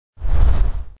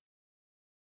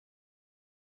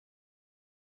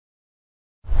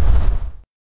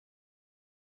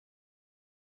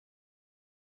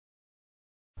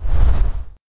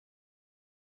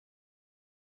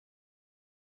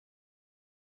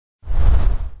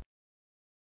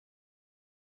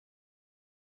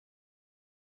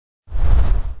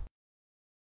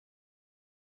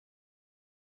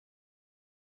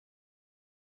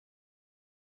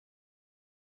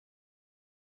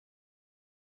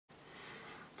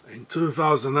In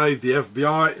 2008, the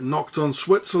FBI knocked on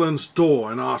Switzerland's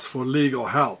door and asked for legal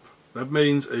help. That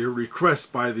means a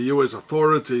request by the US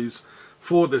authorities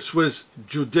for the Swiss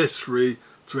judiciary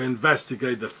to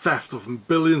investigate the theft of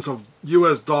billions of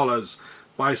US dollars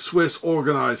by Swiss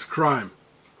organized crime.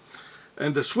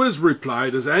 And the Swiss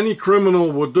replied, as any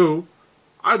criminal would do,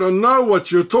 "I don't know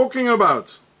what you're talking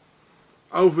about."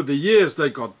 Over the years they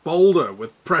got bolder,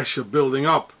 with pressure building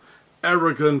up,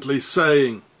 arrogantly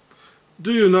saying,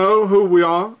 "Do you know who we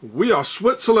are? We are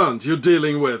Switzerland you're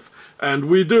dealing with, and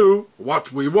we do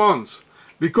what we want,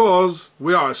 because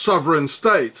we are a sovereign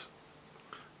state."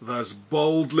 Thus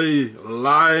boldly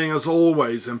lying as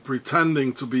always and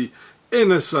pretending to be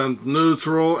innocent,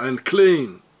 neutral and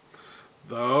clean.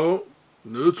 Though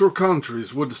neutral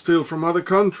countries would steal from other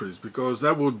countries, because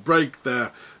that would break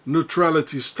their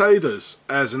neutrality status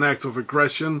as an act of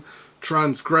aggression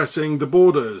transgressing the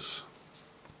borders.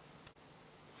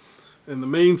 In the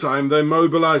meantime, they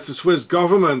mobilized the Swiss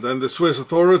government and the Swiss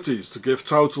authorities to give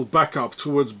total backup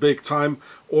towards big-time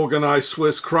organized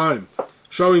Swiss crime,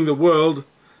 showing the world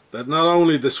that not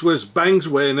only the Swiss banks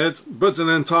were in it, but an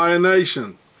entire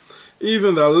nation.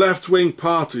 Even the left-wing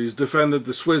parties defended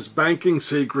the Swiss banking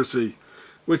secrecy,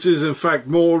 which is in fact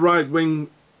more right-wing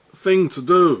thing to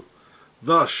do,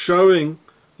 thus showing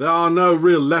there are no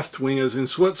real left-wingers in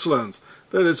Switzerland,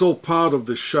 that it's all part of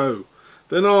the show.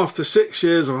 Then after 6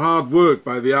 years of hard work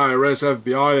by the IRS,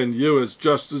 FBI and US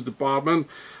Justice Department,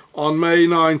 on May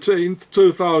 19th,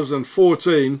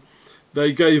 2014,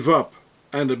 they gave up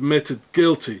and admitted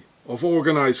guilty of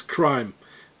organized crime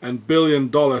and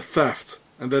billion-dollar theft,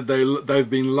 and that they've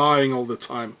been lying all the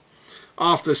time.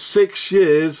 After 6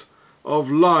 years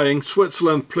of lying,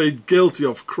 Switzerland plead guilty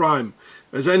of crime,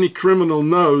 as any criminal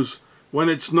knows when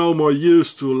it's no more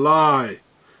use to lie,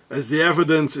 as the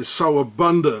evidence is so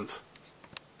abundant.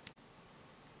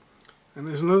 And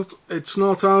it's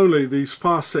not only these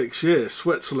past 6 years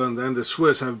Switzerland and the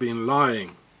Swiss have been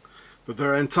lying, but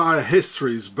their entire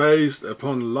history is based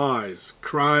upon lies,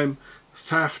 crime,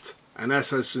 theft and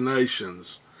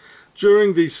assassinations.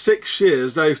 During these 6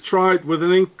 years they've tried with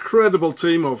an incredible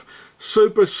team of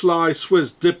super sly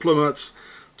Swiss diplomats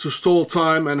to stall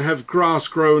time and have grass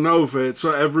grown over it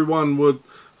so everyone would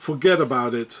forget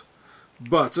about it.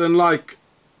 But unlike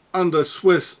under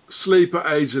Swiss sleeper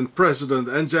agent President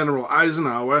and General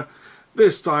Eisenhower,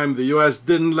 this time the US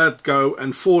didn't let go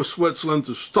and forced Switzerland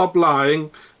to stop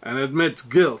lying and admit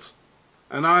guilt.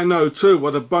 And I know too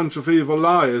what a bunch of evil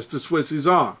liars the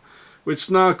Swissies are, which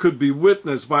now could be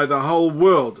witnessed by the whole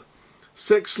world.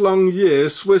 6 long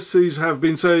years Swissies have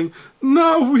been saying,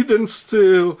 "No, we didn't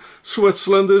steal.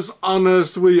 Switzerland is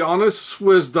honest. We honest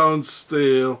Swiss don't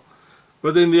steal."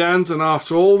 But in the end, and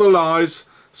after all the lies,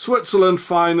 Switzerland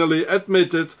finally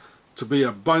admitted to be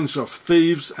a bunch of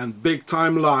thieves and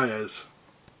big-time liars.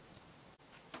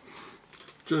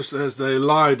 Just as they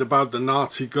lied about the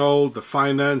Nazi gold, the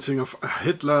financing of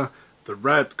Hitler, the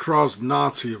Red Cross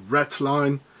Nazi Red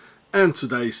Line, and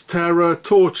today's terror,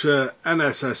 torture and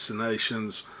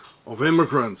assassinations of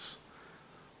immigrants.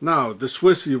 Now, the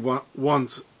Swissies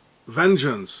want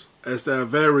vengeance, as they are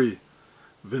very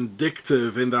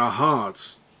vindictive in their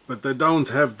hearts, but they don't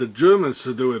have the Germans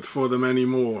to do it for them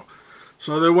anymore.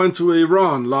 So they went to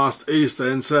Iran last Easter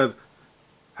and said,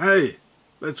 "Hey,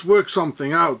 let's work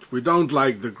something out. We don't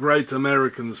like the great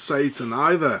American Satan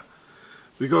either,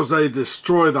 because they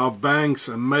destroyed our banks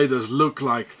and made us look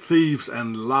like thieves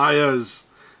and liars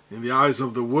in the eyes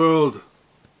of the world."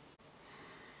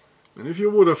 And if you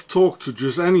would have talked to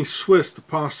just any Swiss the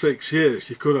past 6 years,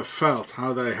 you could have felt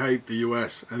how they hate the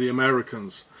US and the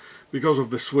Americans because of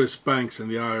the Swiss banks and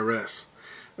the IRS.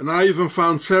 And I even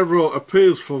found several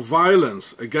appeals for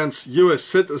violence against US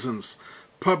citizens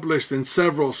published in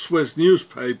several Swiss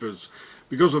newspapers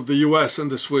because of the US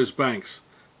and the Swiss banks.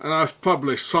 And I've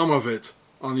published some of it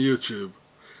on YouTube.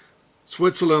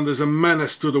 Switzerland is a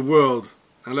menace to the world,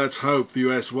 and let's hope the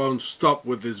US won't stop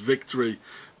with this victory,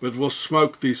 but will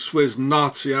smoke these Swiss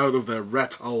Nazi out of their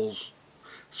rat holes.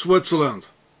 Switzerland,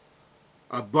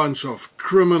 a bunch of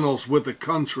criminals with the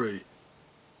country.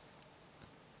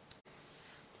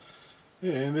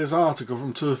 Yeah, in this article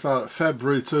from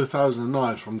February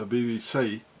 2009 from the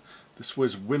BBC, the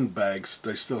Swiss windbags,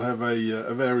 they still have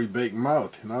a very big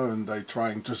mouth, you know, and they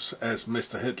trying, just as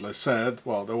Mr. Hitler said,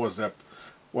 well, there was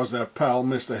their pal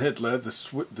Mr. Hitler, the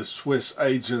Swiss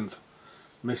agent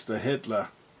Mr. Hitler,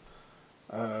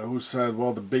 who said,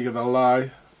 well, the bigger the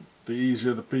lie, the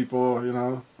easier the people, you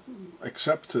know,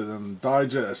 accept it and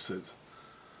digest it.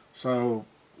 So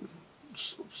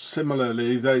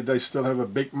similarly, they still have a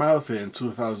big mouth here in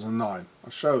 2009. I'll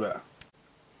show that.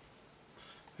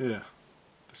 Here,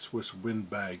 Swiss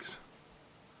windbags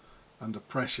under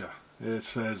pressure. It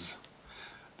says,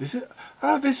 this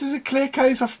is a clear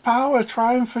case of power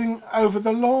triumphing over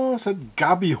the law, said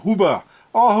Gaby Hoover.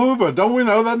 Oh, Hoover, don't we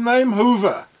know that name?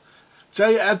 Hoover.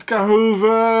 J. Edgar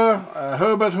Hoover,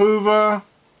 Herbert Hoover.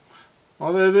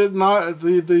 Well, they did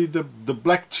the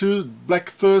Black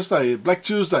Tuesday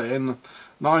in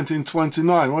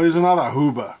 1929. Well, here's another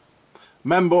Hoover,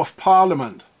 Member of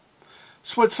Parliament.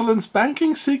 Switzerland's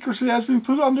banking secrecy has been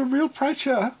put under real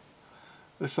pressure,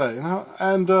 they say, you know,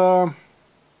 and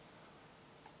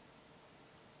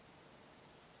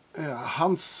yeah,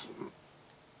 Hans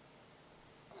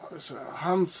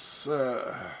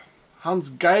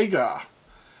Geiger,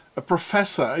 a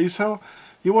professor,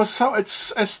 he was so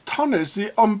astonished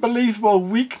the unbelievable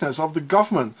weakness of the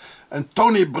government. And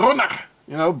Tony Brunner,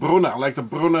 you know, Brunner, like the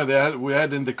Brunner we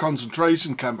had in the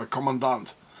concentration camp, a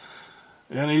commandant.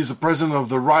 And he's the president of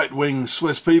the right-wing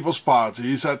Swiss People's Party.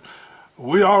 He said,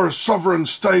 "We are a sovereign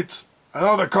state.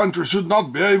 Another country should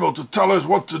not be able to tell us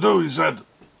what to do," he said.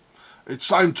 "It's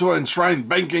time to enshrine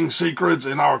banking secrets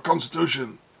in our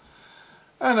constitution."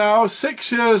 And now,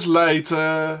 6 years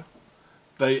later,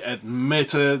 they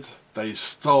admitted they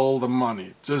stole the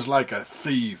money, just like a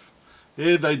thief.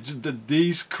 Here,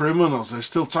 these criminals, they're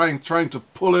still trying to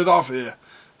pull it off here.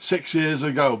 6 years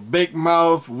ago, big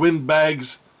mouth,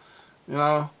 windbags, you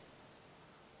know,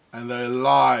 and they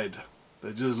lied.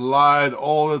 They just lied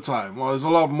all the time. Well, there's a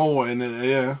lot more in it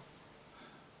here.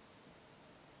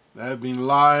 They have been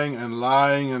lying and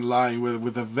lying and lying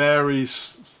with a very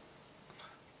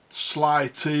sly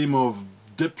team of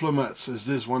diplomats as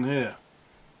this one here.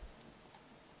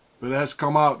 But it has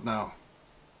come out now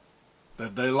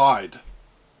that they lied.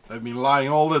 They've been lying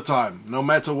all the time, no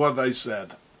matter what they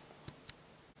said.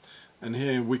 And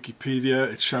here in Wikipedia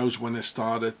it shows when it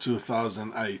started,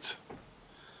 2008.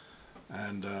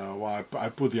 And well, I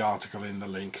put the article in the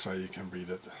link so you can read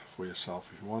it for yourself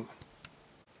if you want.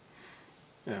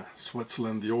 Yeah,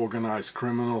 Switzerland, the organized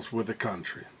criminals with the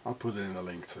country. I'll put it in the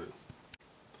link too.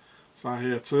 So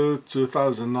here too,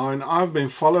 2009. I've been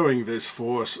following this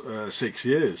for 6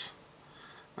 years,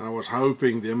 and I was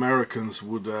hoping the Americans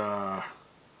would do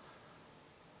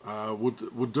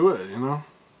it, you know.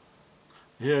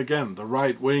 Here again, the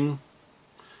right wing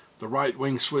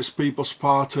Swiss People's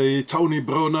Party, Tony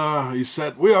Brunner. He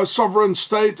said, "We are a sovereign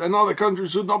state, and other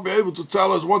countries should not be able to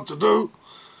tell us what to do."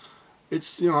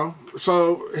 It's, you know,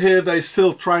 so here they're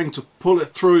still trying to pull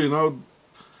it through, you know,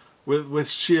 with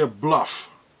sheer bluff.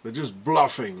 They're just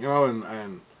bluffing, you know,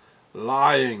 and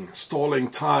lying, stalling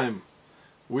time.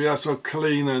 We are so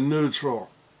clean and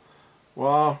neutral.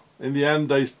 Well, in the end,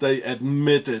 they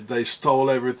admitted they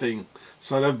stole everything.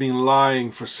 So they've been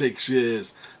lying for 6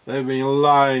 years. They've been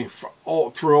lying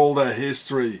through all their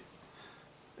history.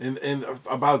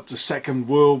 About the Second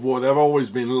World War, they've always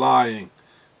been lying.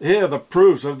 Here are the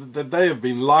proofs that they have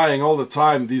been lying all the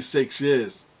time these 6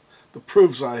 years. The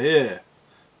proofs are here.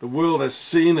 The world has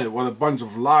seen it, what a bunch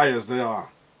of liars they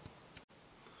are.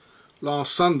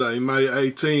 Last Sunday, May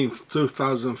 18th,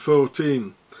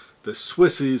 2014, the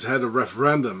Swissies had a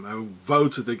referendum and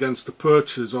voted against the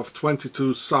purchase of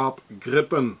 22 Saab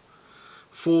Gripen,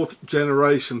 4th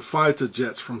generation fighter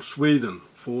jets from Sweden,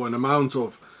 for an amount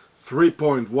of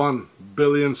 3.1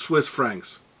 billion Swiss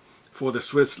francs for the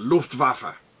Swiss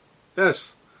Luftwaffe.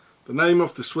 Yes, the name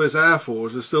of the Swiss Air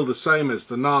Force is still the same as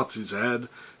the Nazis had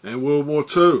in World War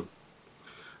II.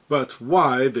 But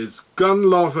why this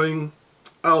gun-loving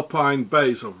Alpine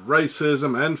base of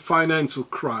racism and financial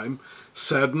crime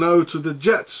said no to the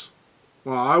jets?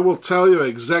 Well, I will tell you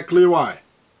exactly why.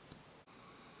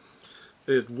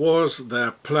 It was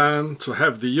their plan to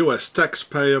have the US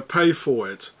taxpayer pay for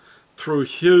it through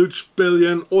huge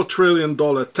billion or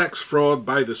trillion-dollar tax fraud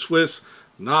by the Swiss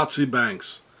Nazi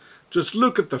banks. Just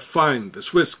look at the fine the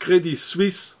Swiss Credit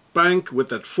Suisse bank with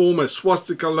that former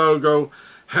swastika logo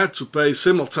had to pay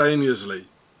simultaneously.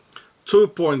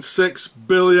 2.6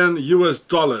 billion US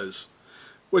dollars,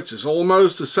 which is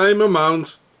almost the same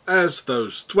amount as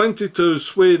those 22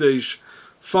 Swedish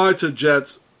fighter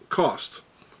jets cost,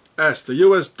 as the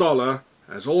US dollar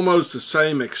has almost the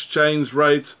same exchange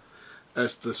rate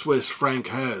as the Swiss franc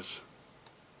has.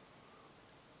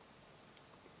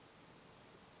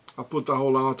 I'll put the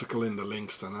whole article in the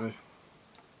links then, eh?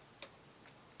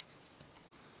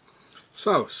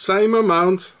 So, same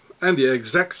amount and the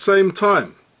exact same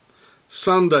time.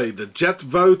 Sunday the jet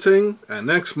voting, and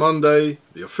next Monday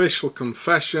the official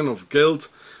confession of guilt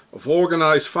of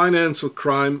organized financial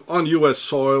crime on US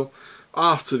soil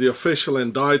after the official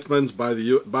indictments by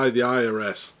the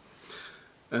IRS.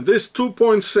 And this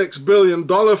 $2.6 billion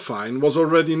fine was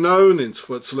already known in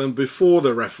Switzerland before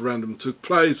the referendum took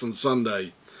place on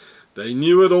Sunday. They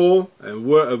knew it all and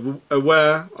were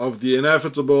aware of the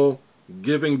inevitable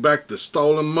giving back the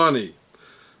stolen money.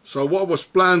 So what was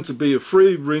planned to be a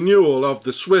free renewal of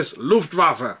the Swiss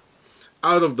Luftwaffe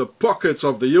out of the pockets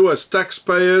of the US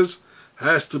taxpayers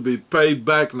has to be paid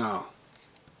back now.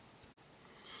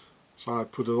 So I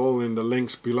put it all in the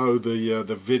links below the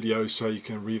video so you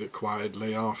can read it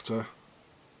quietly after.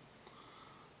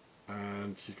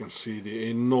 And you can see the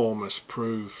enormous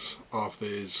proofs of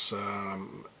this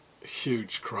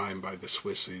huge crime by the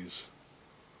Swissies.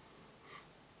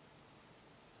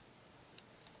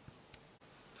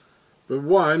 But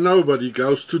why nobody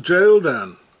goes to jail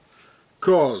then?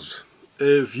 'Cause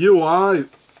if you or I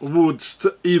would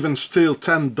even steal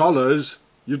 $10,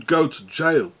 you'd go to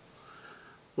jail.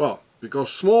 Well,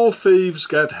 because small thieves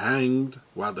get hanged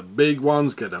while the big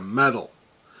ones get a medal.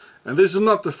 And this is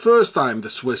not the first time the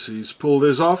Swissies pull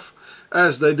this off,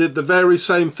 as they did the very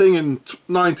same thing in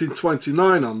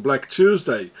 1929 on Black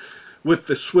Tuesday with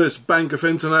the Swiss Bank of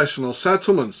International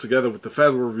Settlements together with the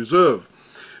Federal Reserve,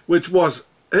 which was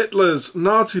Hitler's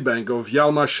Nazi bank of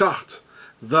Hjalmar Schacht,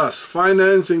 thus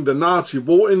financing the Nazi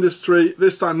war industry,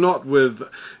 this time not with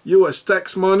US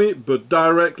tax money, but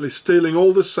directly stealing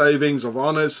all the savings of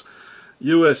honest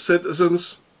US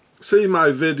citizens. See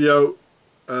my video,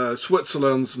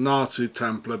 Switzerland's Nazi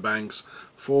Templar Banks,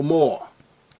 for more.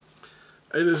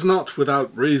 It is not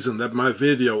without reason that my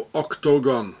video,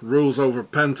 Octagon Rules Over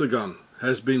Pentagon,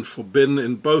 has been forbidden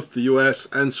in both the US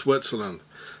and Switzerland.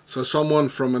 So someone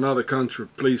from another country,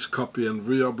 please copy and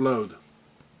re-upload.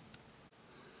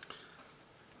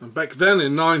 And back then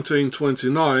in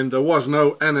 1929 there was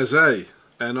no NSA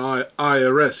and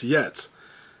IRS yet.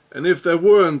 And if there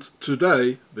weren't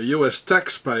today, the US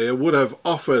taxpayer would have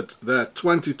offered their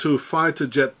 22 fighter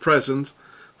jet present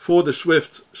for the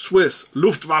Swiss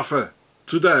Luftwaffe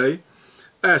today,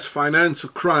 as financial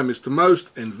crime is the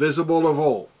most invisible of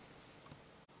all.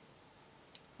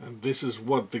 And this is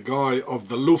what the guy of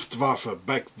the Luftwaffe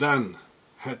back then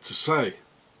had to say.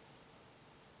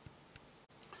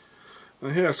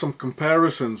 And here are some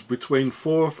comparisons between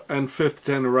 4th and 5th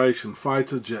generation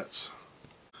fighter jets.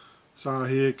 So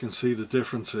here you can see the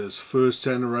differences. First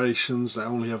generations, they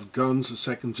only have guns. The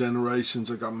second generations,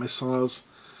 they got missiles.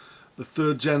 The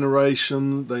third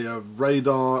generation, they have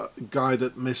radar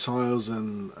guided missiles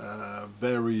and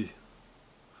very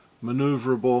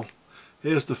maneuverable.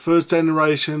 Here's the first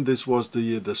generation. This was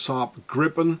the Saab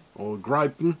Gripen or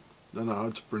Gripen, don't know how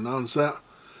to pronounce that.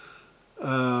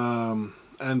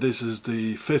 And this is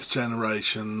the 5th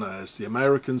generation. As the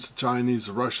Americans, the Chinese,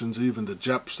 the Russians, even the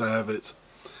Japs, they have it.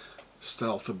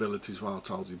 Stealth abilities, well, I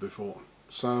told you before.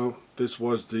 So this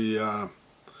was the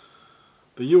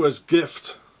US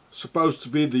gift, supposed to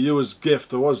be the US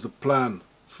gift. That was the plan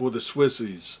for the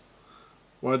Swissies.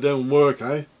 Well, it didn't work,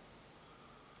 eh?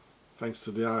 Thanks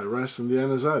to the IRS and the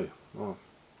NSA. Well,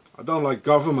 I don't like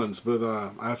governments, but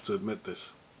I have to admit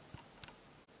this.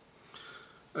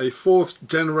 A 4th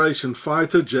generation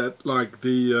fighter jet like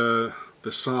the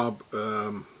Saab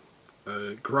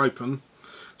Gripen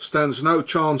stands no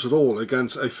chance at all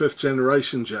against a 5th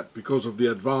generation jet because of the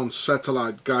advanced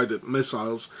satellite guided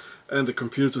missiles and the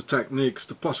computer techniques,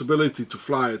 the possibility to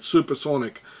fly at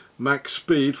supersonic Mach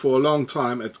speed for a long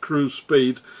time at cruise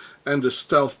speed, and the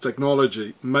stealth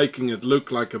technology, making it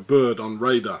look like a bird on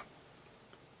radar.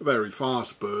 A very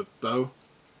fast bird though.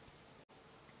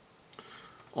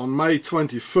 On May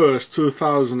 21st,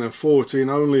 2014,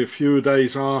 only a few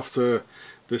days after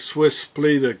the Swiss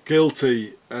pleaded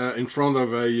guilty in front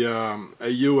of a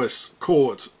US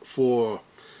court for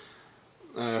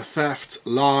theft,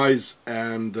 lies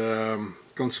and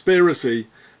conspiracy,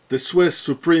 the Swiss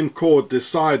Supreme Court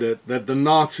decided that the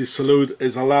Nazi salute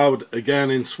is allowed again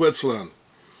in Switzerland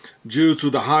due to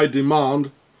the high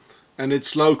demand and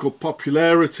its local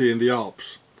popularity in the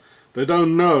Alps. They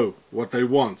don't know what they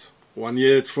want. One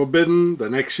year it's forbidden, the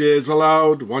next year it's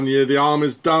allowed, one year the arm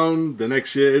is down, the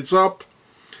next year it's up.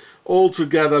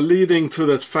 Altogether leading to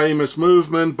that famous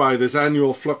movement by this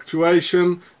annual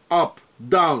fluctuation, up,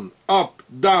 down,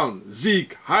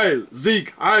 Sieg,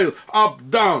 Heil, up,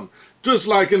 down. Just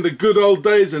like in the good old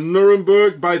days in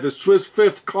Nuremberg by the Swiss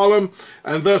Fifth Column,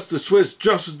 and thus the Swiss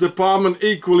Justice Department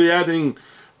equally adding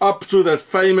up to that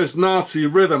famous Nazi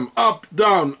rhythm, up,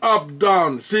 down,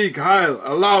 Sieg, Heil,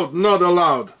 allowed, not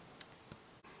allowed.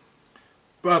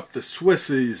 But the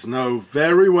Swissies know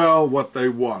very well what they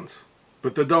want,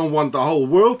 but they don't want the whole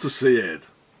world to see it,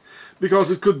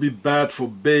 because it could be bad for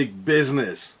big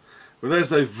business. But as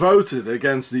they voted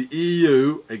against the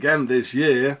EU again this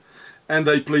year, and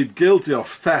they plead guilty of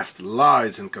theft,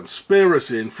 lies and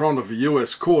conspiracy in front of a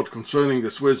US court concerning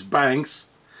the Swiss banks,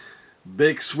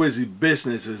 big Swissy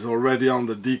business is already on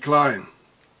the decline.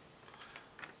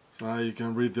 So you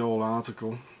can read the whole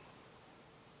article.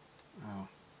 Oh.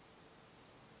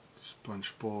 Just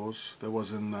punch pause. That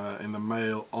was in the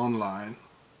Mail Online.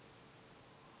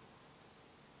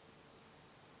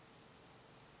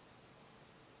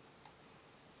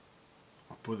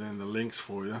 I'll put in the links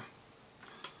for you.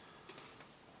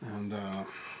 And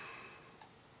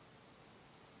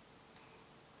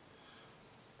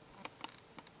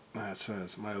that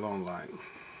says Mail Online.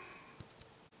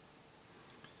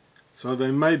 So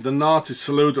they made the Nazi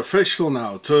salute official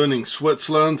now, turning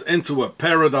Switzerland into a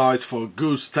paradise for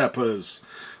goose steppers,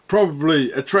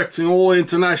 probably attracting all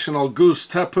international goose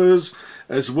steppers,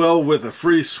 as well with a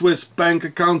free Swiss bank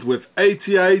account with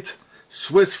 88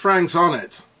 Swiss francs on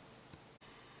it.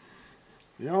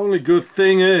 The only good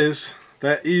thing is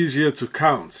they're easier to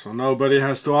count, so nobody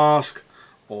has to ask,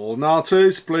 all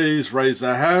Nazis please raise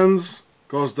their hands,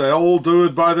 because they all do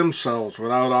it by themselves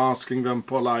without asking them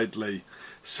politely.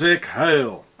 Sick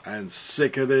hail, and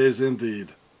sick it is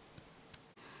indeed.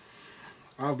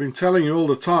 I've been telling you all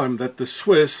the time that the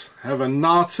Swiss have a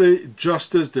Nazi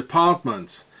Justice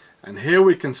Department, and here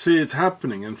we can see it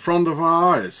happening in front of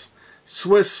our eyes.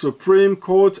 Swiss Supreme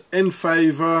Court in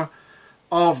favor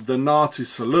of the Nazi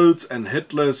salute and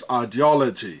Hitler's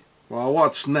ideology. Well,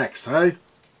 what's next, hey?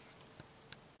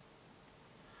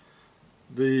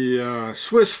 The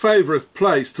Swiss favorite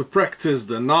place to practice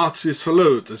the Nazi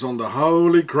salute is on the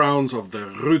holy grounds of the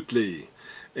Rütli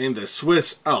in the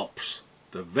Swiss Alps,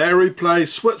 the very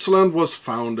place Switzerland was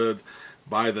founded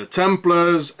by the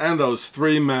Templars and those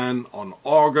three men on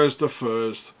August the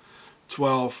 1st,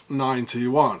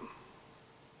 1291.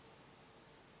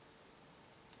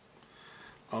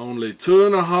 Only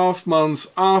 2.5 months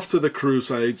after the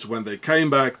Crusades, when they came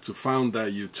back to found their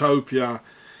utopia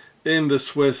in the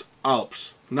Swiss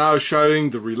Alps, now showing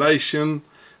the relation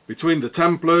between the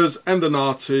Templars and the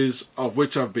Nazis, of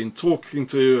which I've been talking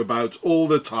to you about all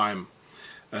the time.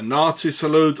 A Nazi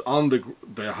salute on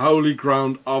the holy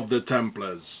ground of the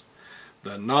Templars.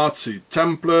 The Nazi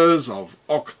Templars of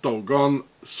Octogon,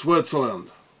 Switzerland.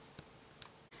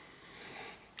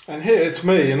 And here it's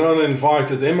me, an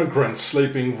uninvited immigrant,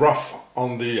 sleeping rough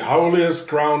on the holiest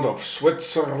ground of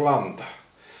Switzerland,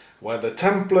 where the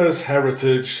Templars'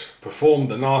 heritage performed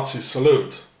the Nazi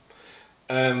salute,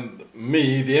 and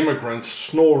me, the immigrant,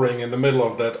 snoring in the middle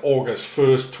of that August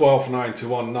 1st,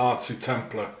 1291 Nazi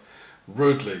Templar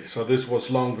rudely. So this was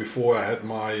long before I had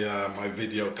my my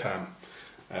video cam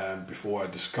and before I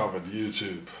discovered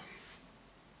YouTube.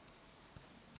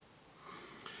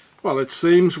 Well, it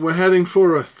seems we're heading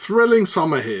for a thrilling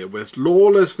summer here, with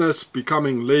lawlessness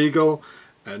becoming legal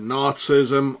and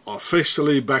Nazism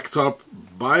officially backed up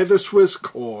by the Swiss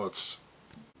courts.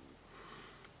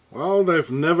 Well, they've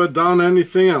never done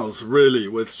anything else really,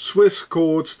 with Swiss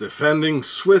courts defending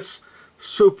Swiss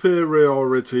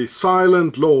superiority,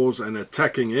 silent laws and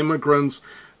attacking immigrants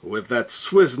with that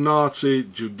Swiss Nazi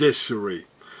judiciary.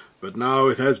 But now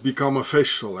it has become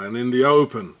official and in the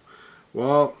open.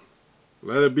 Well,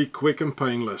 let it be quick and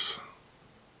painless.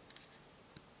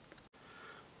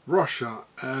 Russia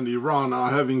and Iran are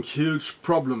having huge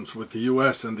problems with the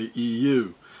US and the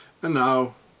EU, and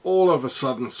now all of a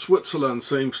sudden Switzerland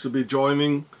seems to be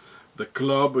joining the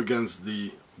club against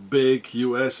the big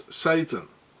US Satan.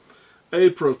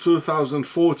 April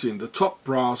 2014, the top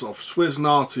brass of Swiss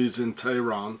Nazis in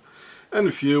Tehran, and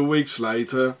a few weeks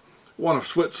later one of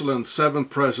Switzerland's 7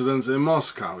 presidents in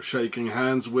Moscow shaking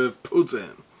hands with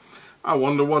Putin. I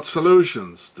wonder what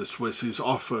solutions the Swissies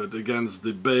offered against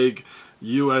the big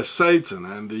US Satan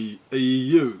and the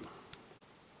EU.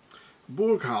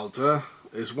 Burkhalter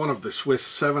is one of the Swiss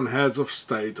 7 heads of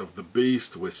state of the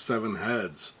beast with 7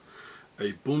 heads,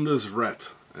 a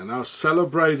Bundesrat, and now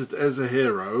celebrated as a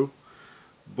hero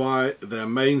by their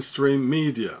mainstream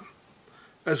media,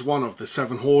 as one of the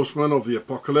 7 horsemen of the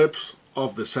apocalypse,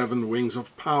 of the 7 wings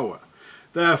of power.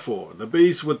 Therefore, the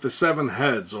beast with the 7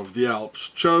 heads of the Alps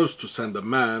chose to send a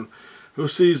man who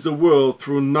sees the world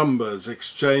through numbers,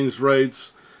 exchange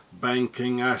rates,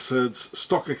 banking assets,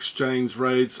 stock exchange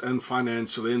rates and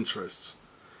financial interests.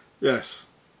 Yes,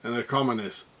 an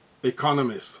economist,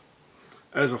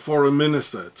 as a foreign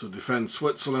minister to defend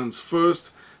Switzerland's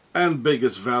first and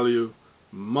biggest value,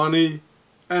 money,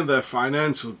 and their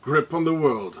financial grip on the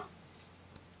world.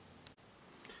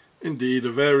 Indeed,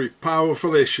 a very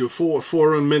powerful issue for a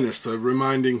foreign minister,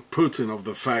 reminding Putin of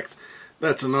the fact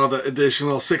that another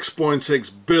additional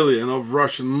 6.6 billion of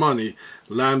Russian money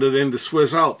landed in the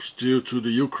Swiss Alps due to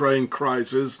the Ukraine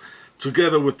crisis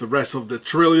together with the rest of the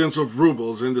trillions of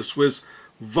rubles in the Swiss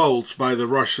vaults by the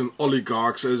Russian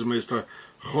oligarchs as Mr.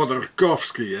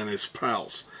 Khodorkovsky and his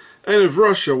pals. And if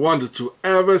Russia wanted to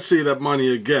ever see that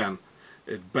money again,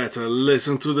 it better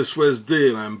listen to the Swiss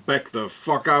deal and back the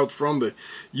fuck out from the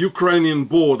Ukrainian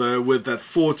border with that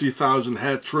 40,000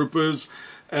 head troopers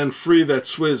and free that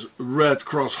Swiss Red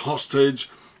Cross hostage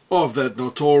of that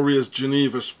notorious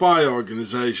Geneva spy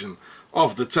organization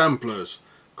of the Templars.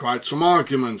 Quite some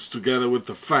arguments, together with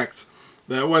the fact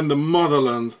that when the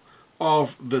motherland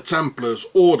of the Templars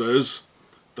orders,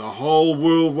 the whole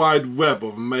world wide web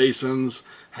of Masons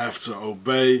have to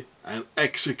obey and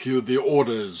execute the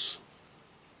orders.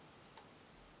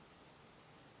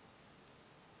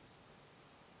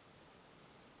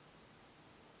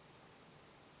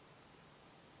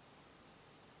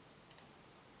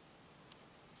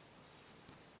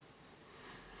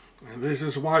 And this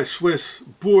is why Swiss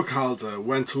Burkhalter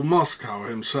went to Moscow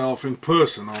himself in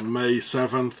person on May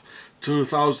 7th,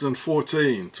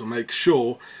 2014 to make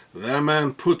sure their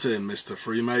man Putin, Mr.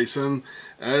 Freemason,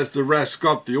 as the rest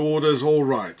got the orders all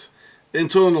right.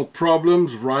 Internal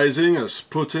problems rising as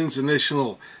Putin's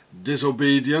initial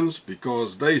disobedience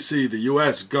because they see the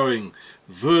US going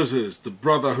versus the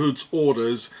Brotherhood's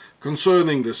orders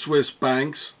concerning the Swiss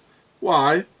banks.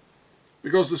 Why?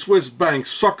 Because the Swiss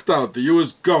banks sucked out the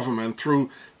US government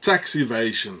through tax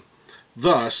evasion,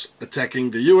 thus attacking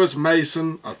the US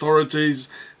Mason authorities,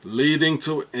 leading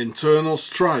to internal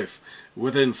strife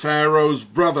within Pharaoh's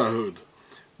Brotherhood.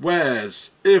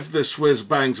 Whereas if the Swiss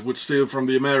banks would steal from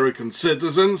the American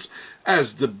citizens,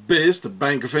 as the BIS, the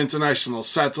Bank of International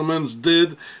Settlements,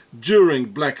 did during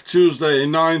Black Tuesday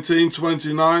in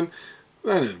 1929,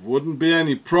 then it wouldn't be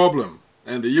any problem,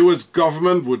 and the US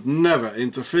government would never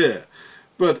interfere.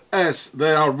 But as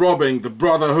they are robbing the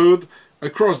Brotherhood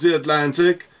across the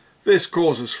Atlantic, this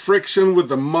causes friction with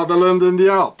the motherland in the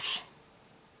Alps.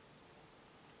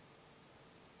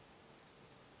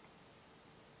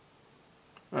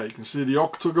 You can see the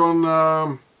octagon,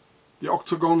 the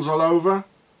octagons all over.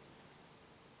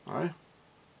 Right?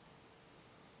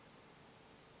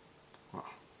 Well,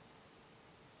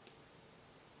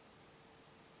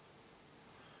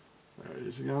 there he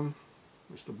is again,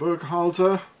 Mr.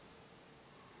 Burkhalter.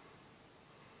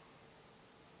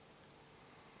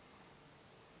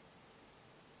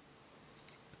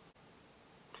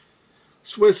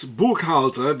 Swiss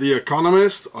Burkhalter, the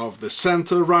economist of the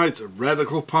centre-right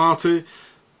radical party,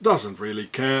 doesn't really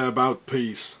care about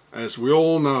peace, as we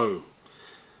all know.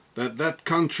 That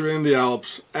country in the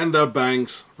Alps and their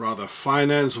banks rather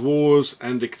finance wars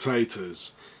and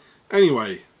dictators.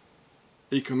 Anyway,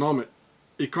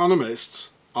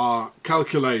 economists are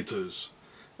calculators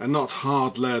and not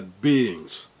hard-led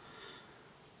beings.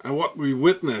 And what we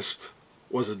witnessed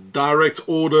was a direct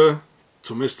order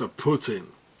to Mr. Putin,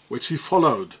 which he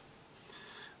followed,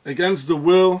 against the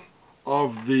will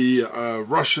of the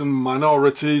Russian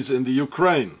minorities in the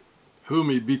Ukraine, whom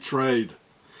he betrayed.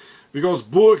 Because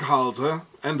Burkhalter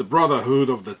and the Brotherhood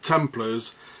of the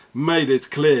Templars made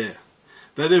it clear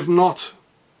that if not,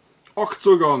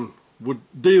 Octagon would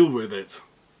deal with it,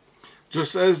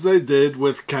 just as they did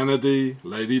with Kennedy,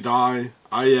 Lady Di,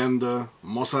 Allende,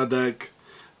 Mossadegh,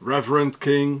 Reverend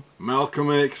King, Malcolm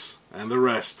X and the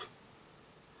rest.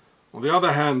 On the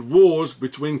other hand, wars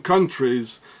between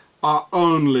countries are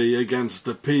only against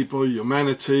the people,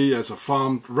 humanity as a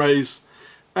farmed race,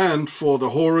 and for the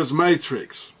Horus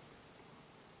Matrix.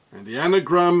 And the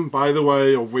anagram, by the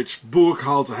way, of which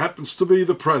Burkhalter happens to be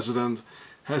the president,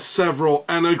 has several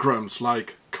anagrams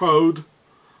like code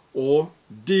or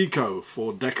deco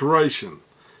for decoration,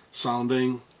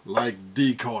 sounding like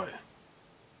decoy.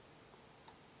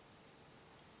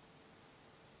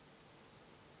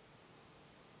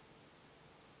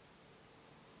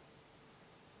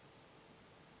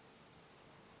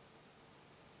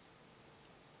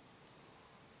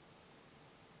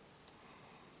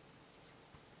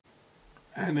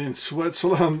 And in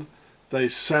Switzerland, they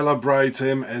celebrate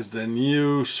him as the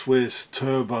new Swiss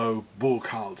Turbo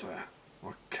Burkhalter.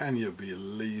 Or can you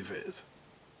believe it?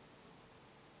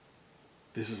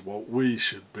 This is what we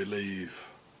should believe,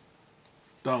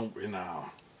 don't we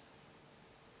now?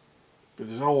 But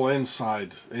it's all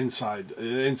inside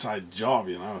job,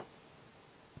 you know.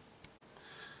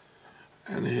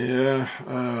 And here,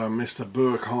 Mr.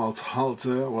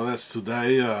 Burkhalter, well, that's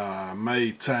today,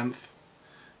 May 10th.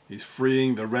 He's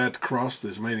freeing the Red Cross,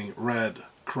 this meaning Red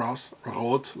Cross,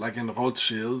 Rot, like in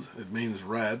Rothschild, it means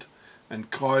red, and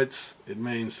Kreuz, it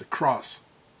means the cross.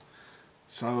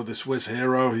 So the Swiss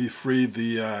hero, he freed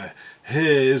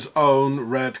his own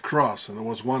Red Cross, and there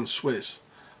was one Swiss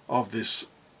of this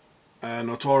a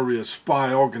notorious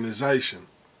spy organization.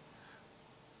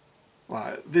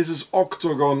 Right, this is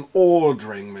Octagon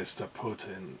ordering Mr.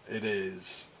 Putin, it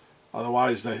is.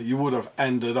 Otherwise you would have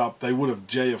ended up, they would have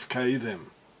JFK'd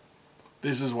him.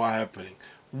 This is what's happening.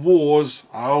 Wars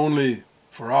are only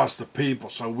for us, the people,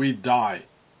 so we die.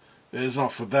 It's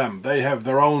not for them. They have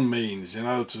their own means, you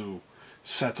know, to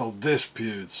settle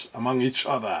disputes among each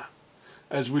other.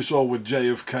 As we saw with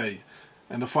JFK.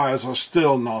 And the files are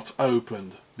still not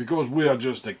opened, because we are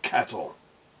just the cattle.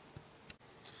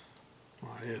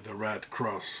 Here the Red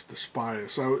Cross, the spy.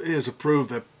 So here's a proof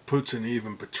that Putin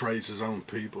even betrays his own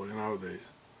people, you know.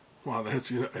 Well, that's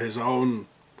his own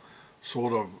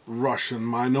sort of Russian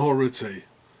minority.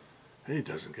 He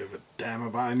doesn't give a damn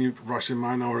about any Russian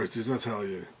minorities, I tell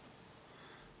you.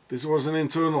 This was an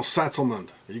internal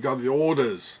settlement. He got the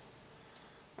orders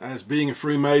as being a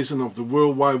Freemason of the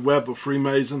World Wide Web of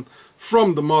Freemason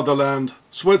from the motherland,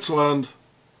 Switzerland,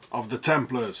 of the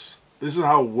Templars. This is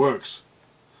how it works.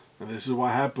 And this is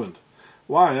what happened.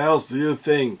 Why else do you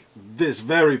think this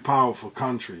very powerful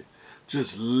country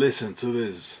just listen to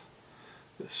this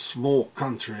small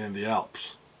country in the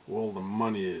Alps where all the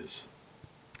money is?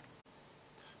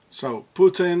 So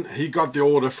Putin, he got the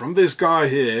order from this guy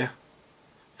here,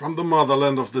 from the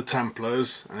motherland of the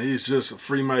Templars, and he's just a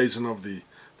Freemason of the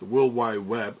World Wide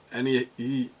Web, and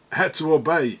he had to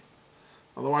obey.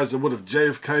 Otherwise they would have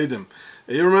JFK'd him.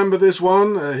 You remember this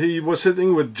one? He was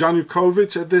sitting with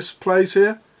Yanukovych at this place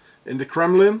here, in the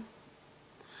Kremlin.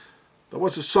 There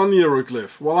was a sun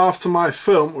hieroglyph. Well, after my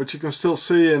film, which you can still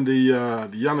see in the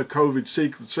Yanukovych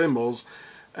secret symbols,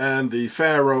 and the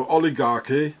Pharaoh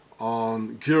oligarchy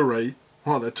on Gure,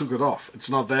 well, they took it off. It's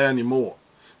not there anymore.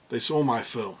 They saw my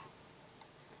film.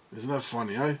 Isn't that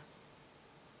funny, eh?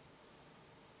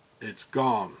 It's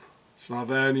gone. It's not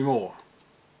there anymore.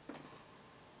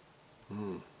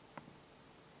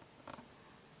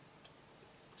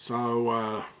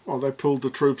 So, well, they pulled the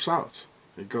troops out.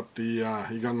 He got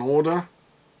an order,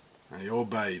 and he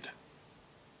obeyed.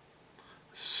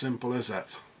 Simple as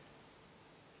that.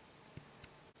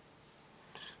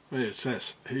 Here it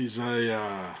says he's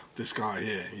this guy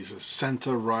here. He's a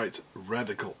centre-right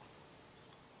radical.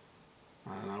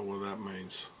 I don't know what that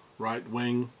means. Right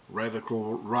wing,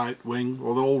 radical right wing.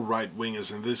 Well, they're all right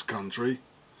wingers in this country.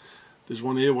 This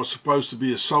one here was supposed to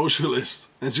be a socialist,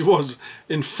 and she was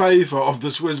in favour of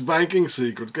the Swiss banking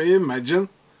secret. Can you imagine?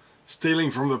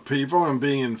 Stealing from the people and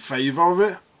being in favour of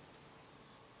it?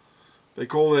 They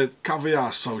call it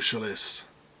caviar socialists.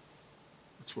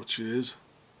 That's what she is.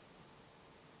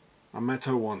 I met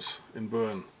her once in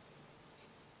Bern.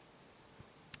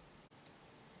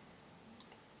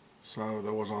 So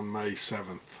that was on May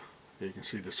 7th. You can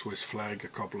see the Swiss flag a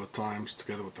couple of times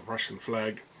together with the Russian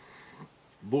flag.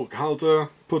 Burghalter,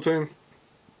 Putin.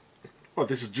 Well,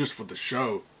 this is just for the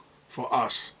show, for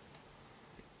us.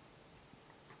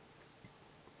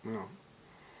 No.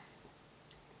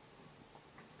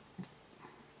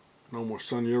 No more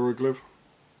sun hieroglyph.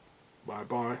 Bye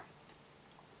bye.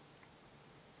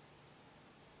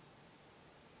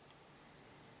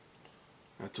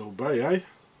 Had to obey, eh?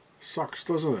 Sucks,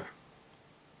 doesn't it?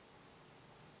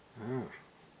 Yeah.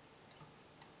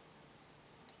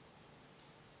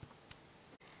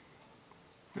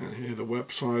 And here the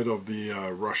website of the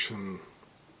Russian,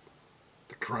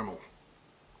 the Kremlin.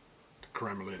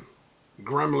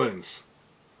 Gremlins.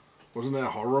 Wasn't that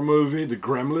a horror movie, The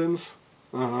Gremlins?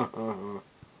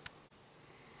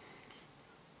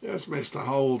 Yes, Mr.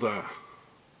 Holder.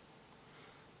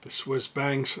 The Swiss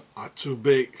banks are too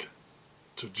big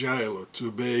to jail or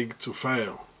too big to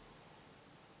fail.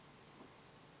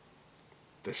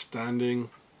 They're standing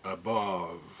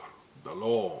above the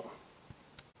law.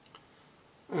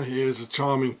 And here's a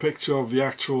charming picture of the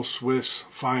actual Swiss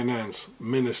finance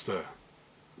minister.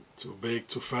 Too big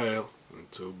to fail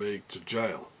and too big to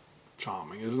jail.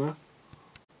 Charming, isn't it?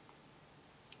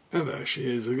 And there she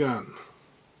is again.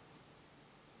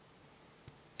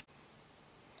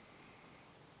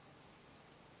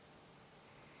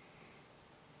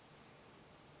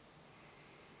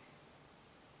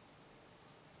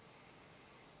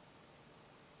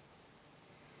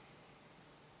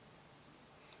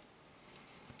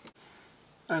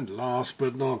 And last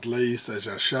but not least, as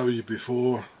I showed you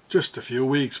before, just a few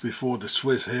weeks before the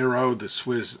Swiss hero, the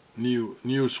Swiss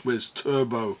new Swiss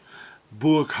turbo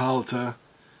Burghalter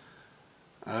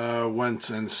went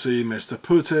and see Mr.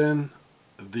 Putin,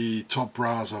 the top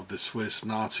brass of the Swiss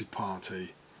Nazi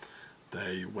party.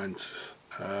 They went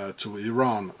to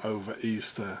Iran over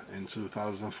Easter in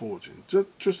 2014.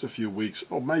 Just a few weeks,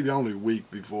 or maybe only a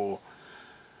week before,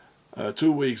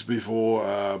 2 weeks before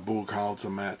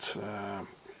Burghalter met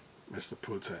Mr.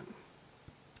 Putin.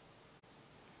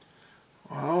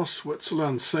 Well,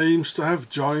 Switzerland seems to have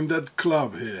joined that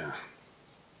club here,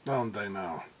 don't they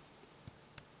now?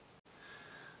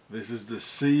 This is the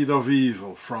seed of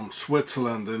evil from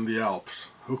Switzerland in the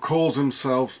Alps, who calls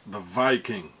himself the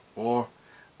Viking, or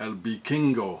El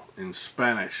Vikingo in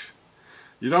Spanish.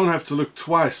 You don't have to look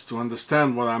twice to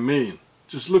understand what I mean.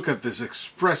 Just look at this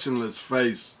expressionless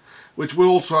face, which we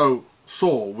also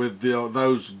saw with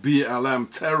those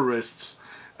BLM terrorists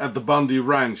at the Bundy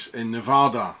Ranch in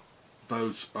Nevada,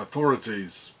 those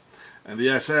authorities, and the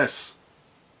SS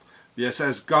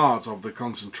guards of the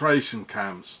concentration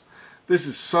camps. This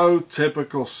is so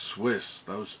typical Swiss,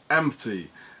 those empty,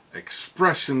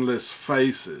 expressionless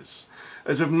faces,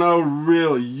 as if no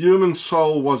real human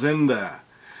soul was in there.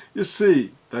 You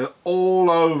see, they're all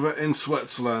over in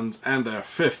Switzerland and their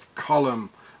fifth column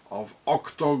of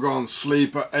octagon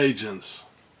sleeper agents.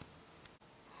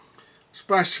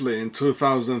 Especially in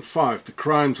 2005, the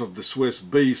crimes of the Swiss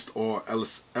beast, or El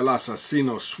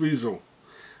Assassino Suizo,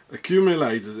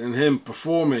 accumulated in him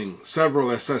performing several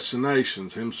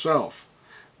assassinations himself,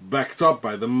 backed up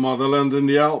by the Motherland in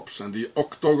the Alps and the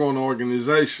Octagon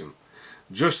organization,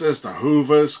 just as the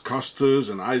Hoovers, Costers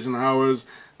and Eisenhowers,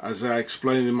 as I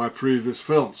explained in my previous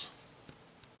films.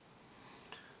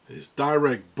 His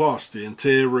direct boss, the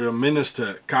Interior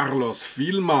Minister Carlos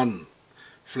Fielmann,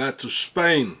 fled to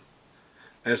Spain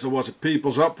as there was a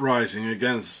people's uprising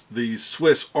against these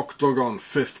Swiss Octagon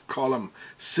fifth column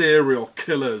serial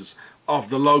killers of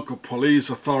the local police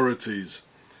authorities.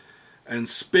 And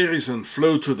Speersen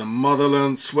flew to the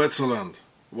motherland, Switzerland,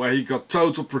 where he got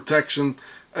total protection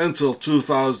until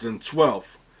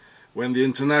 2012, when the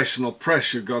international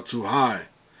pressure got too high.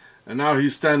 And now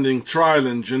he's standing trial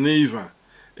in Geneva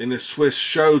in a Swiss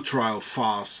show trial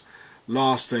farce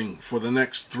lasting for the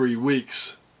next 3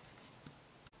 weeks.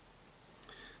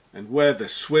 And where the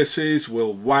Swissies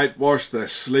will whitewash their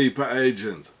sleeper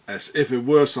agent as if it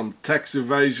were some tax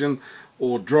evasion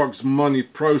or drugs money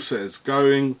process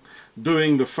doing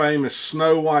the famous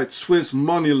Snow White Swiss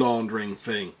money laundering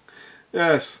thing.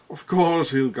 Yes, of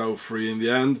course he'll go free in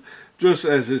the end, just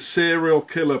as his serial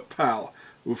killer pal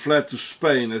who fled to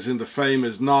Spain as in the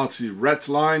famous Nazi Red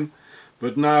Line,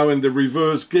 but now in the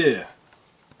reverse gear.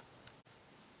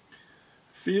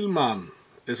 Fielmann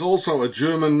is also a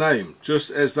German name,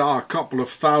 just as there are a couple of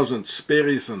thousand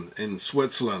Speersen in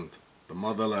Switzerland, the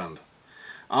motherland.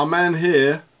 Our man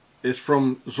here is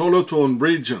from Solothurn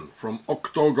region, from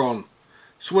Octagon,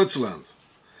 Switzerland.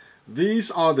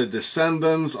 These are the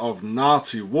descendants of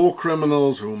Nazi war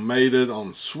criminals who made it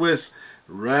on Swiss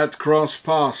Red Cross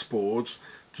passports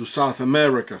to South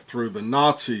America through the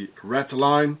Nazi Red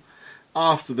Line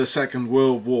after the Second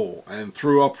World War and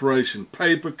through Operation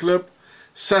Paperclip,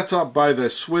 set up by the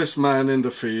Swiss man in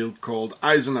the field called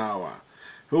Eisenhower,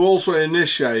 who also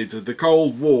initiated the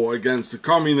Cold War against the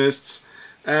Communists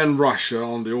and Russia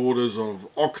on the orders of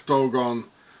Octagon,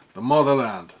 the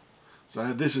motherland.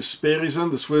 So this is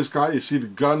Speersen, the Swiss guy, you see the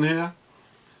gun here,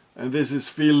 and this is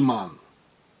Fielmann.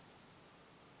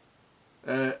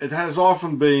 It has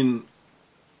often been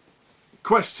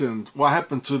questioned what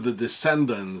happened to the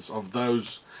descendants of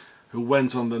those who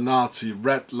went on the Nazi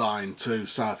Red Line to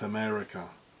South America.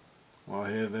 Well,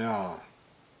 here they are.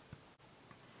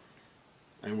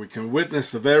 And we can witness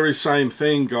the very same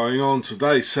thing going on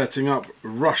today, setting up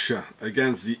Russia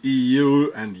against the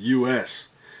EU and US,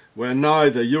 where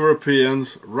neither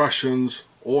Europeans, Russians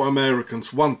or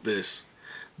Americans want this.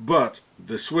 But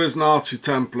the Swiss Nazi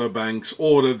Templar banks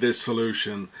ordered this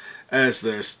solution as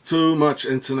there's too much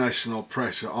international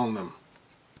pressure on them.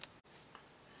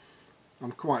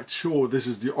 I'm quite sure this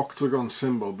is the octagon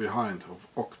symbol behind, of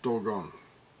Octagon.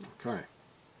 Okay.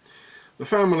 The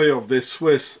family of this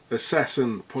Swiss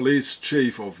assassin police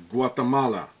chief of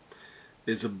Guatemala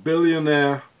is a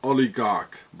billionaire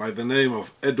oligarch by the name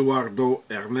of Eduardo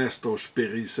Ernesto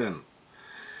Speersen.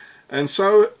 And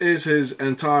so is his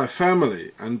entire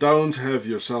family, and don't have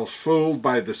yourselves fooled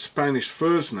by the Spanish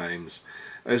first names,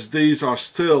 as these are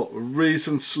still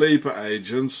recent sleeper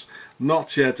agents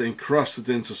not yet encrusted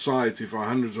in society for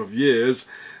hundreds of years,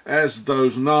 as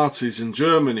those Nazis in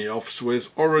Germany of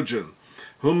Swiss origin,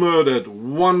 who murdered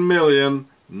 1 million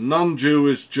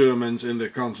non-Jewish Germans in the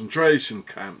concentration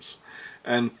camps,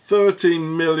 and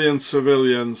 13 million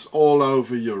civilians all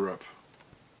over Europe.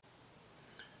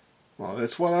 Well,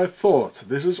 that's what I thought.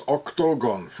 This is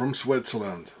Octagon from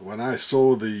Switzerland. When I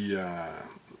saw the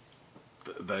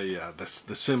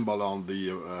symbol on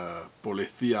the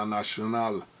Policia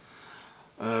Nacional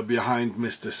behind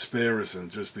Mr. Speersen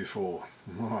just before.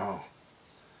 Wow.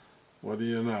 What do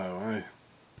you know, eh?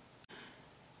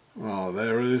 Oh,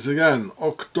 there it is again,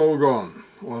 Octagon.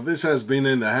 Well, this has been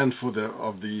in the hand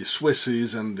of the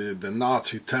Swissies and the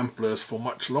Nazi Templars for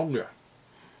much longer.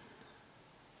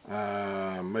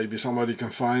 Maybe somebody can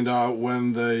find out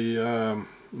when they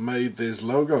made this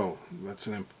logo. That's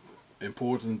an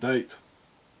important date.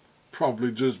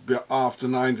 Probably just after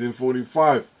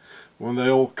 1945, when they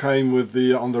all came with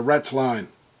on the red line.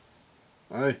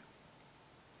 Hey?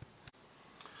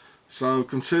 So,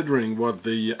 considering what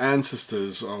the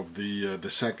ancestors of the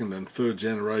second and third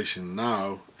generation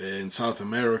now in South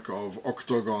America of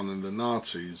Octagon and the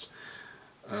Nazis,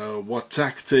 what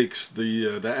tactics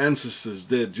the ancestors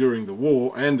did during the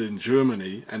war and in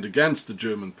Germany and against the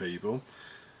German people,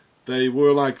 they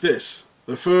were like this.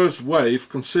 The first wave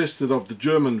consisted of the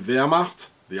German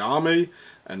Wehrmacht, the army,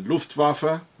 and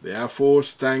Luftwaffe, the air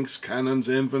force, tanks, cannons,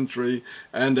 infantry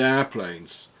and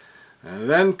airplanes. And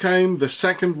then came the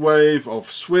second wave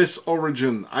of Swiss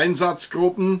origin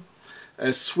Einsatzgruppen,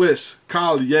 as Swiss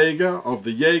Karl Jäger of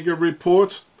the Jäger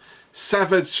Report,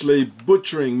 savagely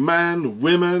butchering men,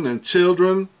 women and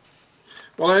children.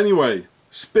 Well, anyway,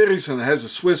 Spirissen has a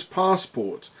Swiss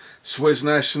passport, Swiss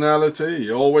nationality,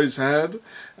 he always had,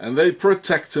 and they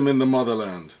protect him in the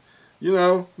motherland. You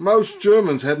know, most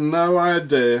Germans had no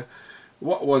idea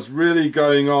what was really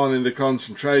going on in the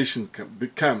concentration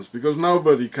camps, because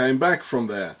nobody came back from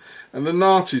there, and the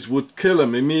Nazis would kill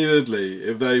them immediately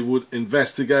if they would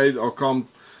investigate or come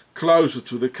closer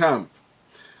to the camp.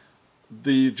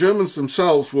 The Germans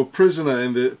themselves were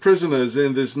prisoners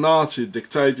in this Nazi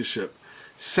dictatorship,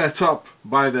 set up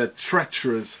by that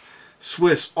treacherous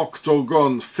Swiss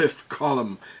Octagon fifth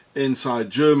column inside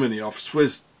Germany of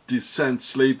Swiss descent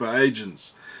sleeper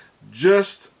agents,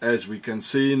 just as we can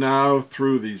see now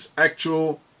through these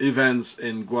actual events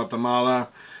in Guatemala,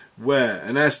 where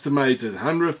an estimated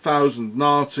 100,000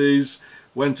 Nazis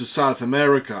went to South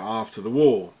America after the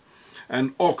war,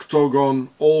 and Octagon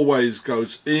always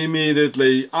goes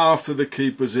immediately after the key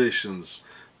positions,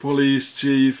 police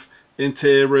chief,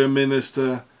 interior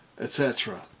minister,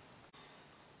 etc.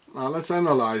 Now let's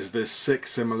analyze this sick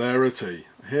similarity.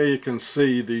 Here you can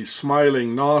see the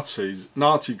smiling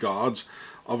Nazi guards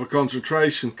of a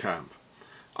concentration camp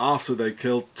after they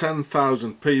killed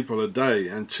 10,000 people a day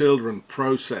and children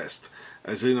processed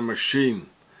as in a machine.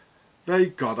 They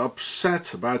got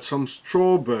upset about some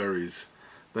strawberries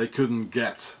they couldn't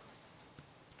get.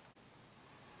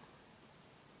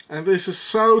 And this is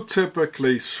so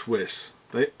typically Swiss.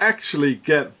 They actually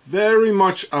get very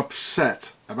much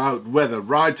upset about whether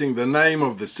writing the name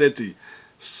of the city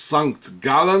St.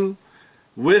 Gallen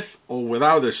with or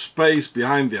without a space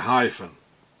behind the hyphen,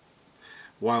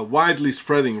 while widely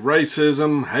spreading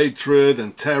racism, hatred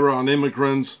and terror on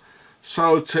immigrants,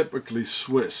 so typically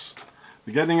Swiss.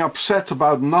 They're getting upset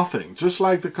about nothing, just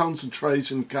like the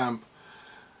concentration camp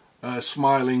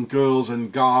smiling girls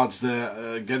and guards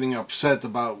there getting upset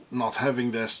about not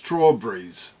having their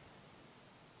strawberries.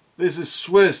 This is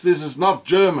Swiss, this is not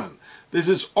German, this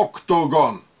is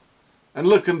Octagon. And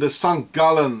look at the St.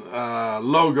 Gallen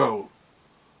logo.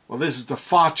 Well, this is the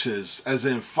Fasces, as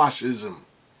in fascism,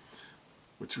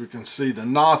 which we can see the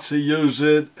Nazi use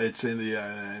it. It's in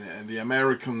the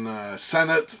American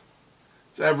Senate.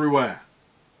 It's everywhere.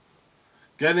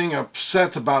 Getting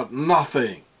upset about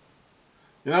nothing.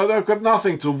 You know, they've got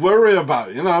nothing to worry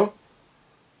about, you know.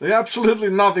 They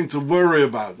absolutely nothing to worry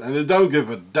about, and they don't give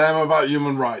a damn about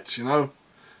human rights, you know.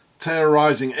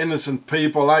 Terrorizing innocent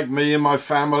people like me and my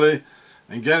family,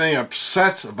 and getting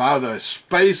upset about a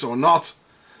space or not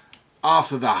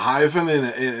after the hyphen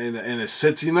in a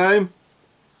city name.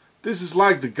 This is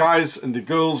like the guys and the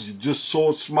girls you just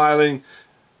saw smiling,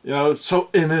 you know, so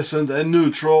innocent and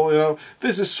neutral, you know.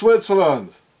 This is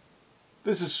Switzerland.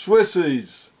 This is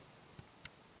Swissies.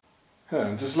 Yeah,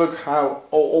 and just look how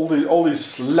all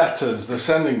these letters they're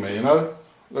sending me, you know.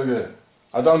 Look at it.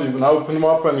 I don't even open them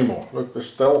up anymore. Look, they're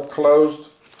still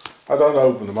closed. I don't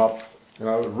open them up. You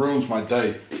know, it ruins my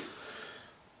day.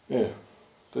 Yeah,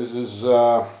 this is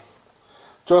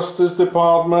Justice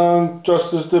Department,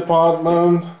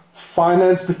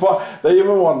 Finance Department. They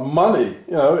even want money.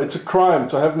 You know, it's a crime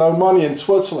to have no money in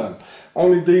Switzerland.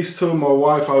 Only these two, my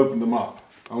wife opened them up.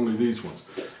 Only these ones.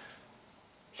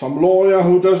 Some lawyer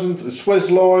who doesn't, a Swiss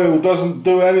lawyer who doesn't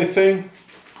do anything.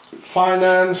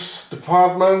 Finance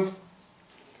Department.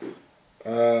 I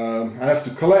have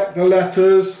to collect the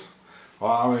letters.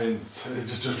 Well, I mean, it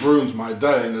just ruins my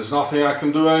day, and there's nothing I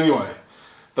can do anyway.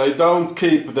 They don't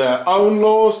keep their own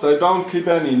laws, they don't keep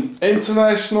any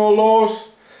international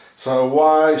laws, so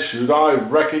why should I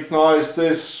recognize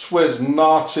this Swiss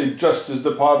Nazi Justice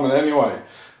Department anyway,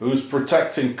 who's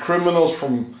protecting criminals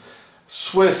from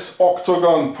Swiss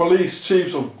Octagon police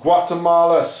chiefs of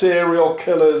Guatemala, serial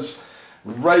killers,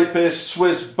 rapists,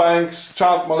 Swiss banks,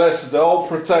 child molesters, they all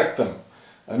protect them.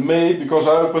 And me, because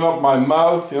I open up my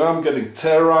mouth, you know, I'm getting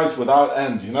terrorized without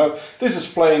end, you know. This is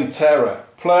plain terror.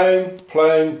 Plain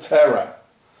terror.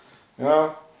 You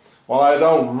know. Well, I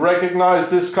don't recognize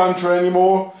this country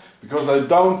anymore because they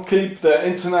don't keep their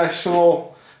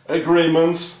international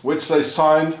agreements which they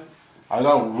signed. I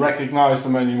don't recognize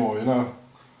them anymore, you know.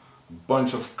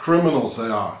 Bunch of criminals they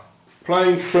are.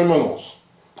 Plain criminals.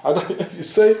 I don't, you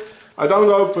see, I don't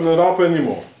open it up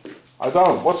anymore. I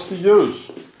don't. What's the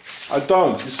use? I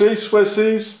don't. You see,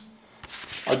 Swissies?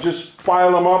 I just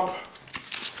pile them up.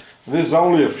 This is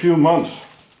only a few months.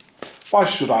 Why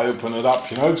should I open it up?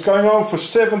 You know, it's going on for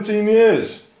 17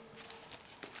 years.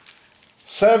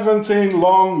 17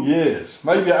 long years.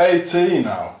 Maybe 18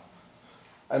 now.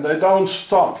 And they don't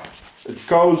stop. It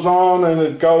goes on and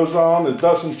it goes on. It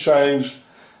doesn't change.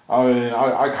 I mean,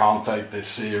 I can't take this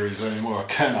series anymore,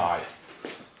 can I?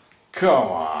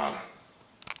 Come on.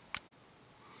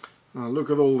 Now look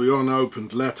at all the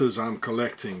unopened letters I'm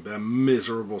collecting. They're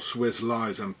miserable Swiss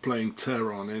lies and plain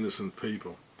terror on innocent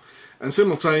people. And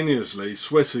simultaneously,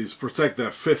 Swissies protect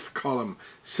their fifth column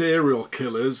serial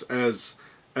killers as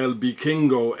El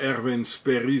Vikingo Erwin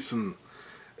Sperrisen.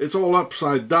 It's all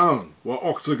upside down, where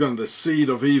Octagon, the seed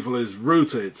of evil, is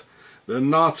rooted. The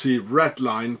Nazi red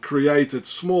line created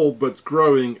small but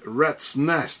growing rat's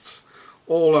nests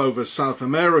all over South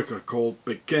America called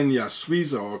Pequeña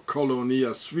Suiza or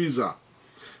Colonia Suiza,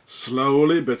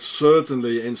 slowly but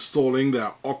certainly installing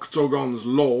their Octagon's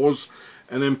laws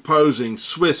and imposing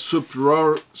Swiss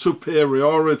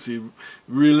superiority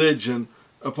religion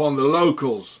upon the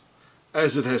locals,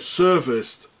 as it has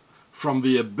surfaced from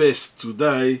the abyss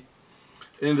today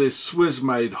in this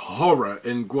Swiss-made horror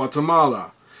in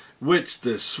Guatemala, which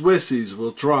the Swissies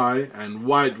will try and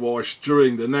whitewash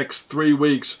during the next 3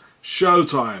 weeks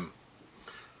showtime.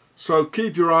 So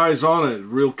keep your eyes on it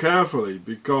real carefully,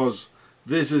 because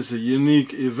this is a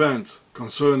unique event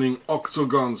concerning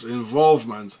Octagon's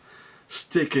involvement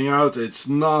sticking out its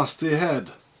nasty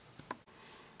head.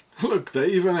 Look, they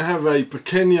even have a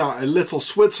little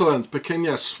Switzerland,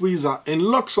 Pequeña Suiza in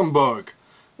Luxembourg.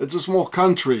 It's a small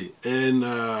country in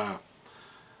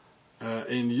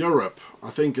Europe. I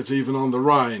think it's even on the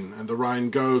Rhine, and the Rhine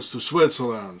goes to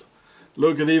Switzerland.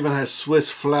 Look, it even has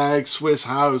Swiss flags, Swiss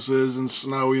houses and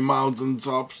snowy mountain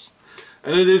tops.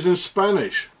 And it is in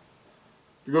Spanish.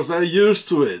 Because they're used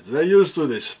to it. They're used to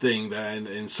this thing there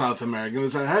in South America. And they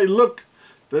say, hey, look,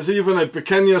 there's even a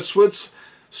Pequeña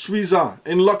Suiza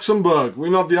in Luxembourg. We're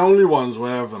not the only ones who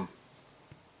have them.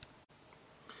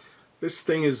 This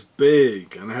thing is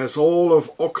big and has all of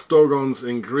Octagon's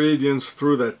ingredients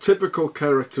through their typical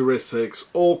characteristics,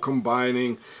 all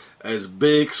combining as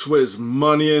big Swiss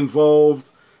money involved.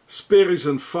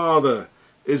 Sperrisen's father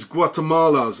is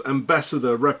Guatemala's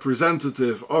ambassador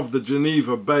representative of the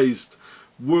Geneva-based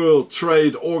World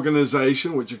Trade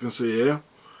Organization, which you can see here.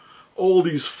 All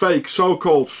these fake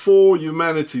so-called For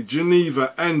Humanity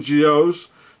Geneva NGOs,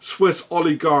 Swiss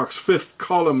oligarchs, fifth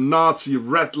column, Nazi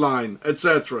red line,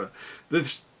 etc.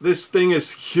 This thing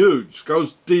is huge,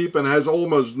 goes deep and has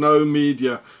almost no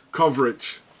media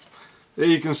coverage. Here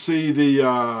you can see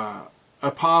a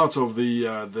part of the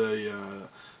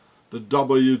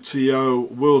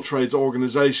WTO, World Trade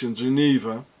Organization,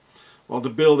 Geneva. Well, the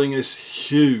building is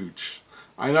huge.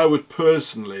 I know it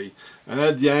personally, and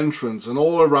at the entrance and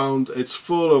all around, it's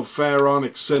full of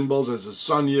pharaonic symbols. There's a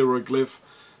sun hieroglyph.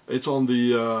 It's on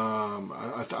the,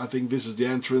 I think this is the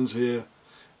entrance here.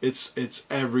 It's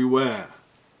everywhere.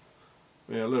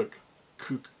 Yeah, look,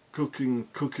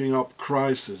 cooking up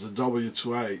crisis, a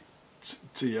WTO.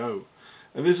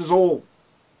 And this is all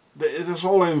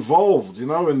involved, you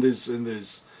know, in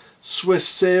this Swiss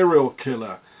serial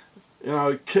killer, you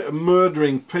know,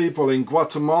 murdering people in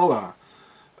Guatemala.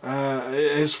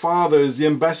 His father is the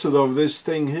ambassador of this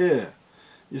thing here.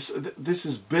 This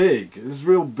is big. This is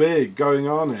real big going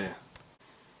on here.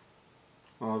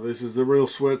 Oh, this is the real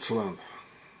Switzerland.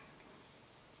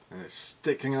 And it's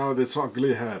sticking out its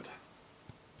ugly head.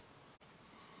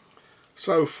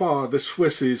 So far, the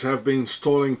Swissies have been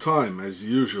stalling time as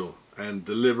usual, and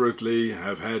deliberately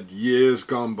have had years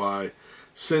gone by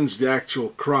since the actual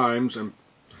crimes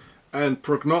and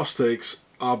prognostics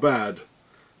are bad,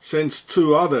 since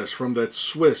 2 others from that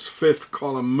Swiss fifth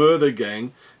column murder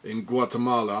gang in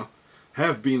Guatemala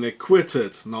have been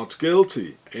acquitted, not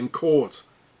guilty, in court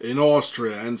in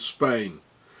Austria and Spain.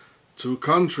 2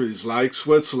 countries like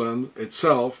Switzerland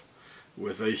itself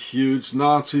with a huge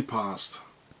Nazi past.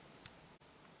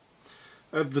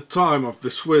 At the time of the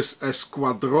Swiss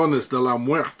Escuadrones de la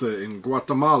Muerte in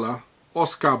Guatemala,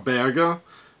 Oscar Berger,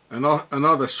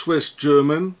 another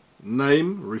Swiss-German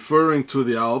name referring to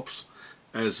the Alps,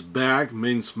 as Berg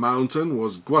means mountain,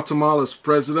 was Guatemala's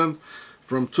president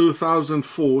from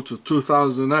 2004 to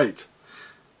 2008.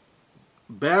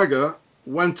 Berger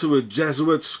went to a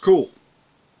Jesuit school.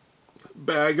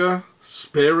 Berger,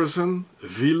 Sperisen,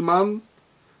 Wielman,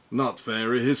 not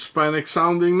very Hispanic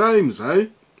sounding names, eh?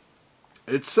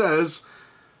 It says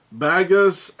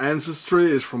Berger's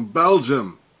ancestry is from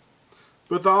Belgium,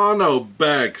 but there are no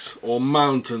bergs or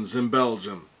mountains in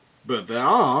Belgium. But there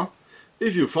are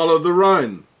if you follow the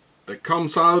Rhine that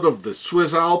comes out of the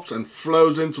Swiss Alps and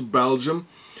flows into Belgium,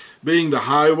 being the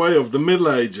highway of the Middle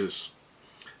Ages.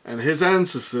 And his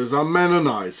ancestors are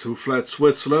Mennonites who fled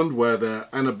Switzerland, where their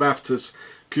Anabaptist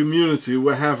community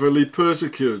were heavily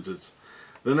persecuted.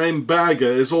 The name Berger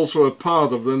is also a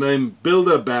part of the name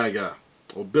Bilderberger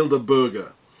or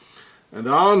Bilderberger. And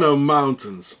there are no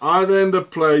mountains either in the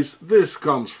place this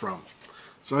comes from.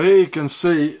 So here you can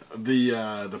see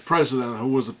the president, who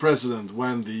was the president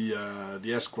when the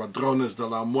Escuadrones de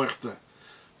la Muerte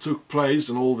took place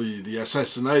and all the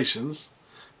assassinations.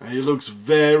 And he looks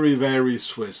very, very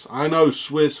Swiss. I know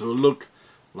Swiss who look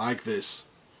like this.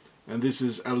 And this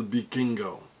is El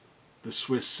Vikingo, the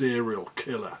Swiss serial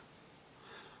killer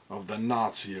of the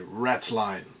Nazi red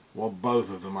line. Well, both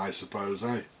of them, I suppose,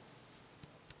 eh?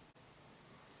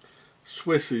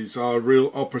 Swissies are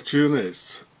real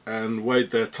opportunists and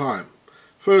wait their time.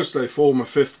 First they form a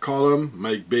fifth column,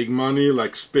 make big money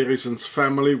like Spirisen's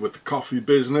family with the coffee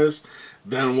business,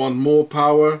 then want more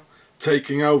power,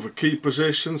 taking over key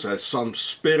positions as son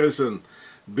Spirisen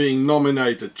being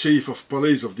nominated chief of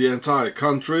police of the entire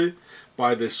country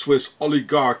by the Swiss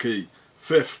oligarchy,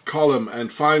 fifth column, and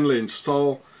finally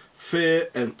install fear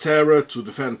and terror to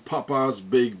defend Papa's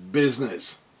big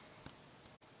business.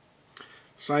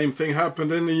 Same thing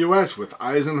happened in the US with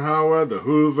Eisenhower, the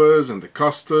Hoovers and the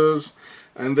Costers,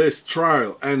 and this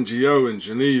trial NGO in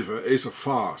Geneva is a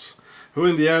farce, who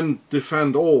in the end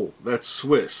defend all that's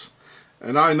Swiss.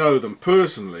 And I know them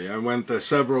personally and went there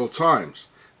several times.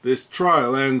 This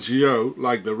trial NGO,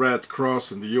 like the Red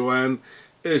Cross and the UN,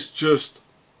 is just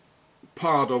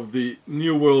part of the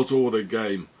New World Order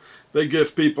game. They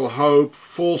give people hope,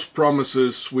 false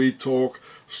promises, sweet talk,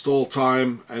 stall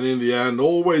time, and in the end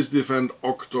always defend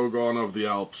Octagon of the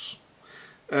Alps,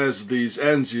 as these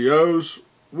NGOs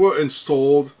were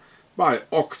installed by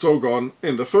Octagon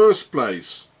in the first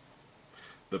place.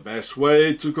 The best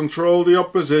way to control the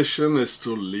opposition is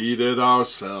to lead it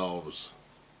ourselves.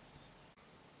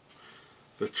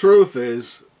 The truth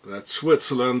is that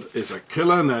Switzerland is a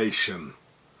killer nation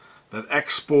that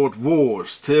export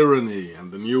wars, tyranny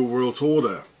and the New World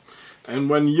Order. And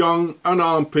when young,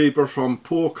 unarmed people from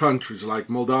poor countries like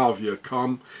Moldavia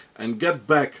come and get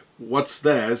back what's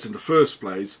theirs in the first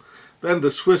place, then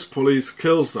the Swiss police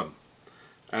kills them,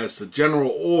 as the general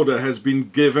order has been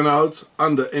given out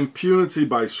under impunity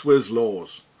by Swiss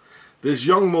laws. This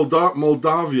young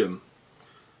Moldavian,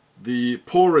 the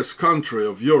poorest country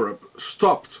of Europe,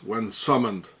 stopped when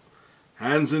summoned,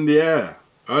 hands in the air,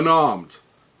 unarmed,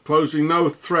 posing no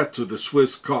threat to the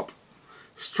Swiss cop,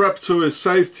 strapped to his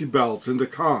safety belts in the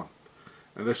car,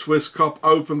 and the Swiss cop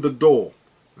opened the door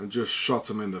and just shot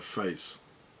him in the face.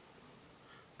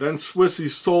 Then Swissy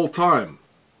stole time,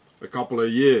 a couple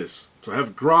of years, to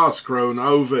have grass grown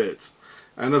over it,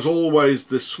 and as always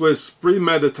the Swiss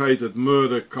premeditated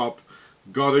murder cop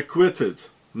got acquitted,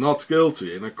 not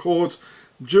guilty, in a court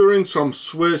during some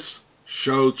Swiss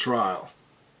show trial.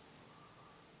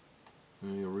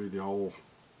 And you read the whole...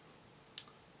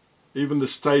 Even the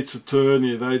state's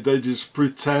attorney, they just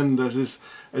pretend as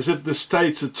if the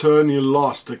state's attorney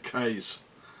lost the case.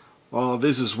 Well,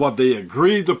 this is what they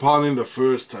agreed upon in the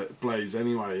first place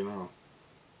anyway, you know.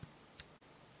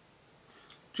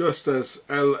 Just as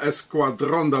El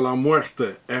Escuadrón de la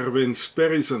Muerte, Erwin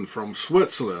Sperisen from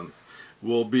Switzerland,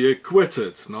 will be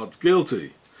acquitted, not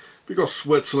guilty, because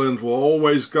Switzerland will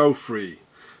always go free,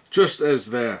 just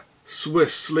as their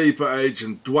Swiss sleeper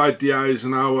agent Dwight D.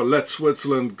 Eisenhower let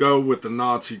Switzerland go with the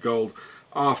Nazi gold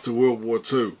after World War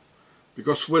II,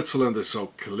 because Switzerland is so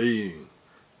clean,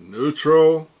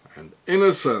 neutral and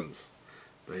innocent.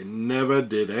 They never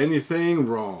did anything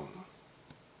wrong.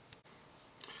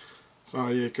 So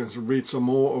you can read some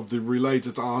more of the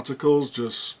related articles,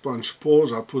 just punch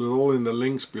pause. I'll put it all in the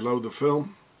links below the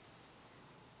film.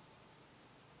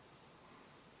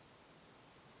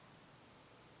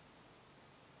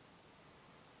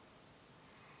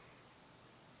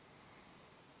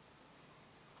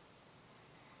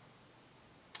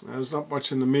 There's not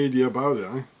much in the media about it,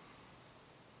 eh?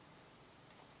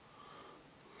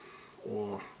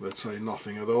 let's say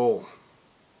nothing at all.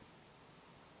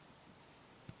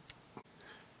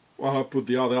 Well, I put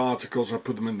the other articles, I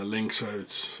put them in the link so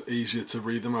it's easier to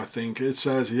read them, I think. It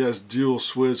says he has dual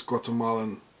Swiss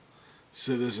Guatemalan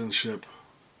citizenship.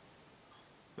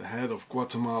 The head of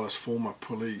Guatemala's former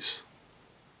police.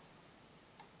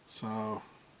 So,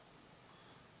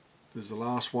 this is the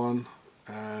last one,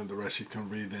 and the rest you can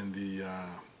read in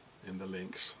the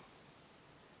links.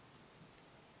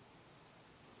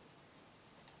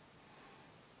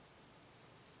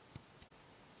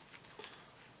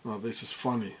 Oh, this is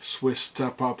funny. Swiss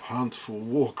step-up hunt for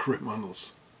war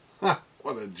criminals. Ha!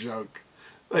 What a joke.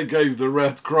 They gave the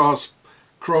Red Cross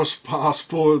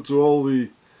passport to all the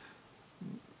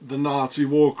Nazi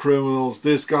war criminals.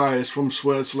 This guy is from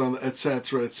Switzerland,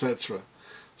 etc., etc.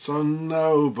 So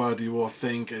nobody will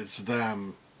think it's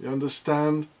them. You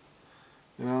understand?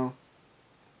 You know?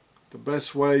 The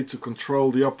best way to control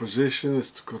the opposition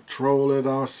is to control it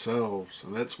ourselves.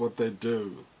 And that's what they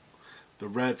do. The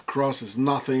Red Cross is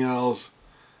nothing else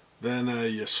than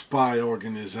a spy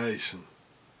organization.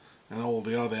 And all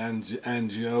the other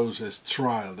NGOs is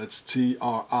trial. That's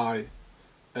TRIAL.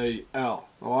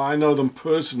 Oh, I know them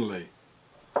personally.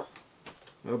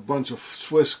 They're a bunch of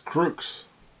Swiss crooks.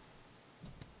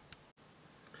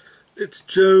 It's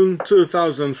June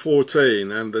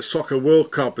 2014 and the Soccer World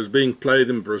Cup is being played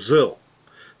in Brazil.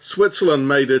 Switzerland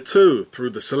made it too through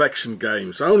the selection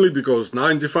games, only because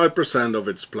 95% of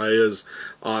its players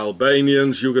are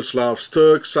Albanians, Yugoslavs,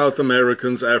 Turks, South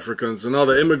Americans, Africans and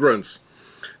other immigrants,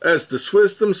 as the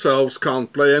Swiss themselves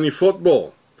can't play any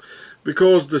football.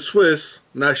 Because the Swiss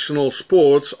national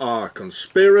sports are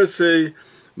conspiracy,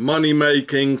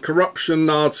 money-making, corruption,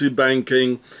 Nazi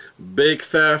banking, big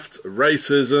theft,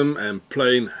 racism and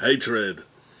plain hatred.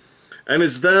 And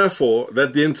it's therefore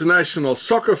that the International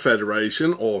Soccer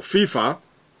Federation, or FIFA,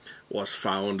 was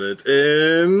founded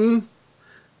in,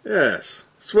 yes,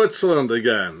 Switzerland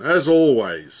again, as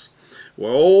always,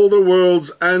 where all the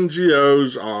world's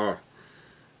NGOs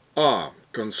are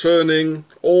concerning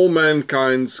all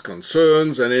mankind's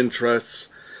concerns and interests,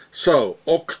 so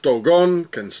Octagon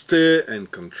can steer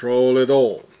and control it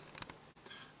all.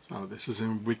 So this is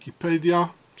in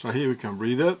Wikipedia. So here we can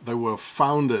read it. They were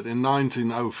founded in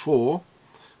 1904.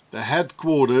 The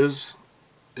headquarters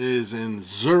is in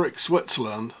Zurich,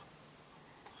 Switzerland.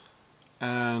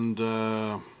 And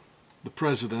the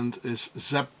president is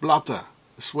Sepp Blatter,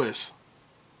 Swiss.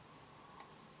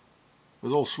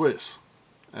 It's all Swiss.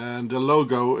 And the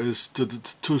logo is the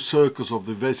two circles of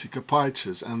the Vesica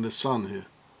Piscis and the sun here.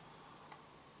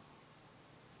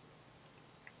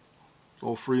 It's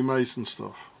all Freemason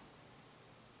stuff.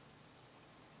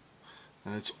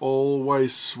 And it's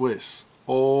always Swiss,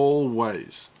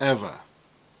 always, ever.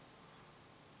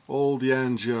 All the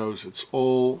NGOs, it's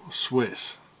all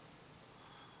Swiss.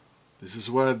 This is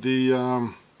where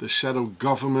the shadow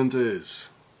government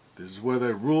is. This is where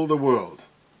they rule the world.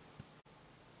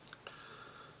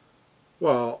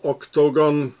 Well,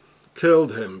 Octagon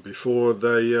killed him before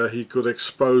he could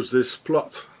expose this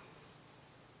plot.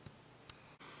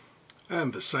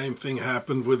 And the same thing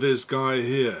happened with this guy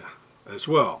here as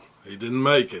well. He didn't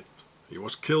make it. He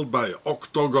was killed by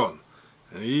Octagon.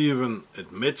 And he even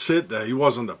admits it, that he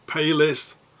was on the pay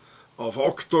list of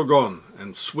Octagon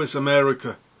and Swiss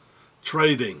America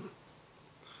trading.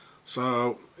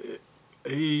 So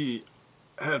he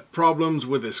had problems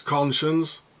with his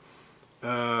conscience.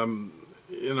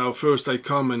 You know, first they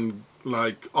come and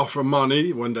like offer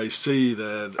money when they see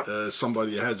that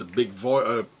somebody has a big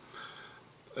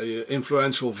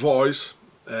influential voice,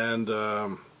 and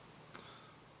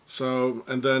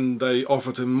and then they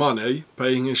offered him money,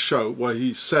 paying his show, where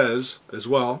he says as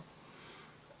well,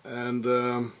 and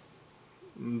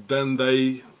then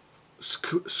they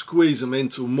squeeze him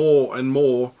into more and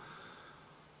more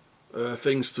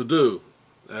things to do,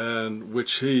 and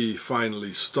which he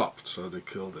finally stopped, so they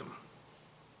killed him.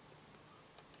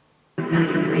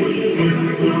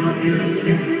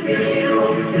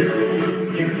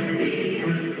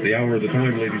 The Hour of the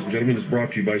Time, ladies and gentlemen, is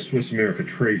brought to you by Swiss America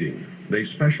Trading. They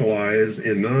specialize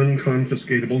in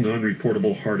non-confiscatable,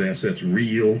 non-reportable hard assets,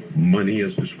 real money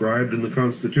as described in the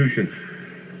Constitution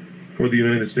for the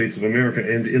United States of America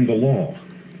and in the law.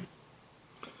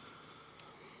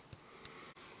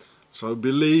 So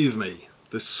believe me,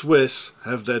 the Swiss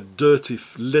have their dirty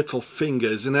little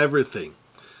fingers in everything.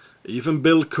 Even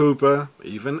Bill Cooper,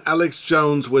 even Alex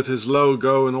Jones with his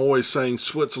logo and always saying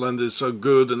Switzerland is so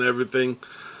good and everything,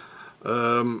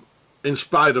 in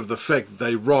spite of the fact that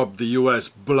they robbed the US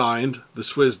blind, the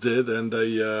Swiss did, and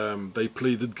they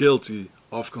pleaded guilty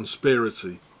of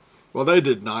conspiracy. Well, they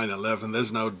did 9/11,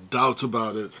 there's no doubt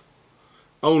about it.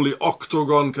 Only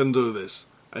Octagon can do this.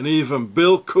 And even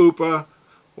Bill Cooper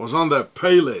was on their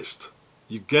pay list.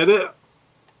 You get it?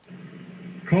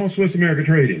 Call Swiss America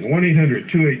Trading,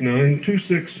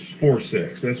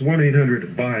 1-800-289-2646. That's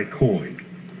 1-800-BUY-COIN.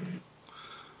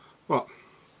 Well,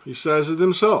 he says it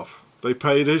himself. They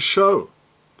paid his show.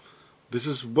 This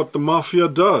is what the mafia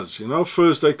does, you know.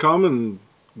 First they come and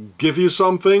give you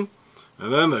something,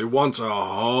 and then they want a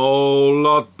whole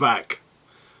lot back.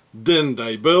 Didn't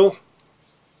they, Bill?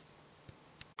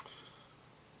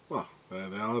 Well, there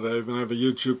they are. They even have a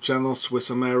YouTube channel, Swiss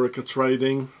America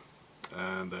Trading,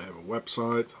 and they have a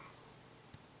website.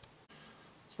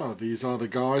 So these are the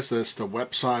guys. There's the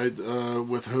website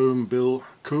with whom Bill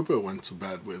Cooper went to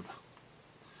bed with.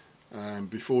 And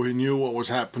before he knew what was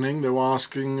happening, they were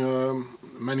asking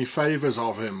many favors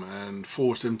of him and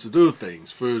forced him to do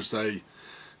things. First they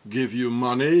give you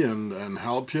money and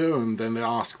help you, and then they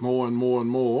ask more and more and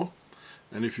more.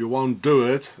 And if you won't do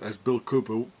it, as Bill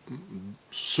Cooper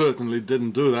certainly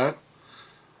didn't do that,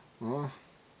 well,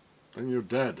 then you're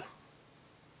dead.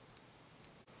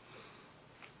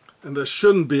 And there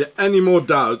shouldn't be any more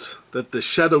doubt that the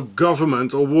shadow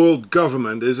government or world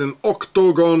government is an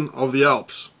Octagon of the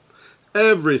Alps.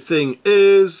 Everything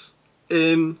is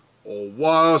in or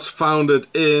was founded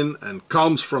in and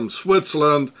comes from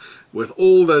Switzerland, with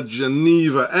all the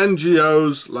Geneva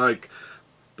NGOs like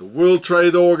the World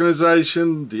Trade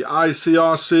Organization, the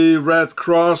ICRC, Red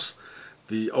Cross,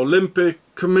 the Olympic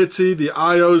Committee, the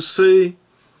IOC,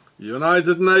 the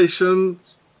United Nations,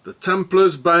 the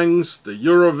Templars Banks, the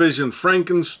Eurovision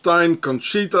Frankenstein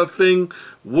Conchita thing,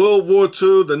 World War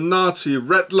II, the Nazi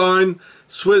Red Line,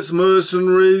 Swiss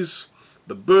mercenaries,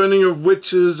 the burning of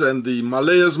witches and the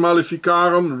Malleus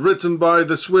Maleficarum written by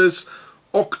the Swiss,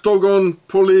 Octagon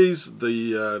police,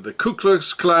 the Ku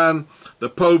Klux Klan, the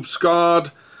Pope's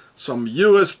Guard, some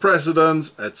US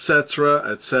presidents, etc.,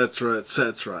 etc.,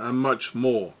 etc., and much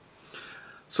more.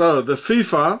 So the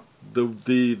FIFA,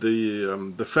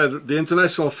 the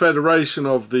International Federation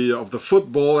of the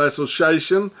Football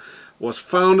Association, was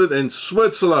founded in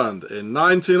Switzerland in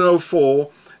 1904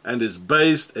 and is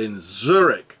based in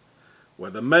Zurich,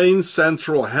 where the main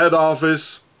central head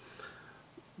office,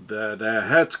 their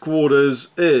headquarters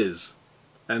is,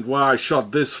 and where I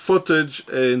shot this footage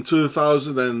in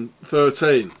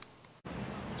 2013.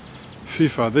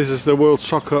 FIFA, this is the World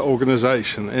Soccer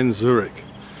Organization in Zurich.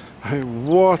 Hey,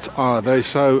 what are they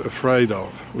so afraid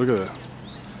of? Look at that.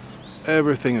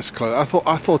 Everything is closed.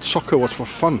 I thought soccer was for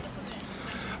fun.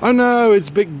 Oh no, it's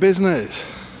big business.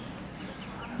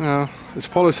 No, it's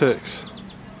politics.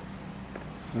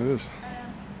 It is.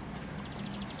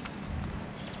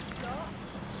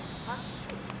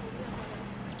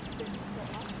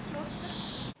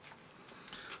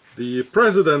 The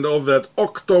president of that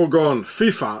Octagon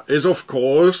FIFA is, of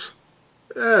course,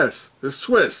 yes, is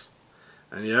Swiss.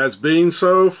 And he has been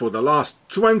so for the last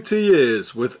 20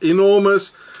 years, with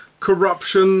enormous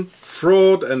corruption,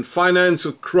 fraud and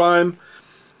financial crime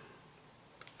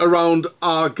around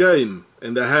our game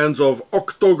in the hands of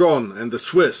Octagon and the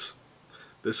Swiss.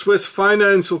 The Swiss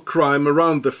financial crime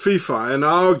around the FIFA and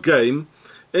our game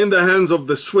in the hands of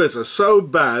the Swiss are so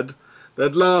bad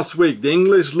that last week the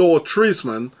English law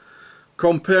Treisman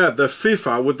compared the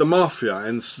FIFA with the mafia,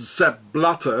 and Sepp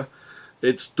Blatter,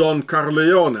 it's Don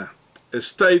Corleone. A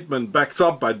statement backed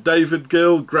up by David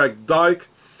Gill, Greg Dyke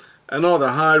and other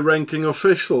high-ranking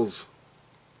officials.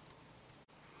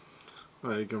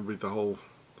 Well, you can read the whole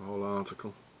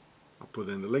article. I'll put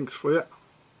in the links for you.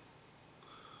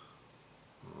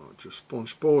 Oh, just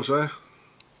pause there.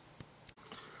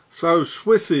 So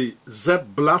Swissy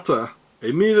Sepp Blatter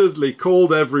immediately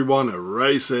called everyone a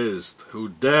racist who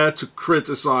dared to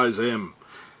criticize him.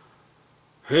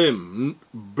 Him,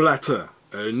 Blatter,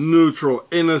 a neutral,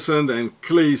 innocent and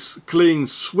clean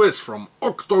Swiss from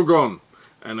Octagon,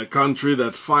 and a country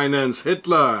that financed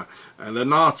Hitler and the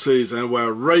Nazis and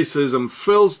where racism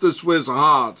fills the Swiss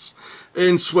hearts.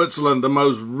 In Switzerland, the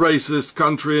most racist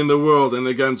country in the world, and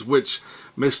against which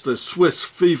Mr. Swiss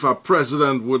FIFA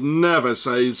president would never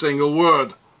say a single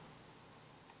word.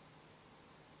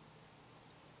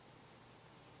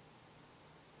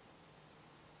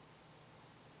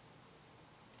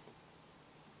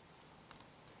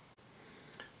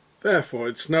 Therefore,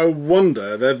 it's no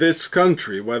wonder that this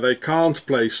country, where they can't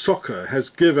play soccer, has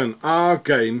given our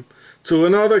game to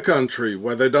another country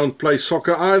where they don't play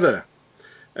soccer either,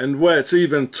 and where it's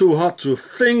even too hot to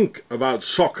think about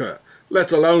soccer,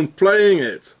 let alone playing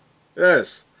it.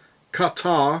 Yes,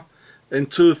 Qatar in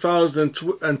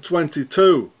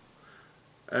 2022.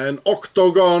 And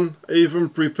Octagon even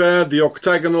prepared the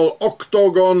octagonal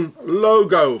Octagon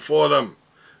logo for them.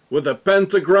 with a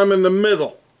pentagram in the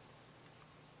middle.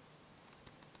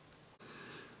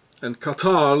 And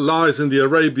Qatar lies in the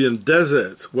Arabian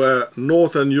Desert, where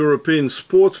Northern European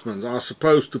sportsmen are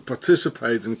supposed to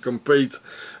participate and compete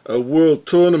a world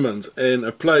tournament in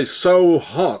a place so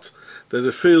hot that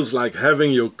it feels like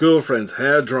having your girlfriend's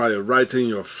hairdryer right in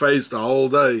your face the whole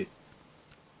day.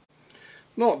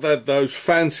 Not that those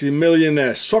fancy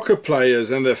millionaire soccer players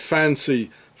and their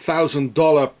fancy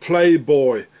 $1,000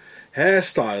 Playboy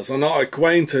hairstyles are not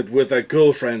acquainted with their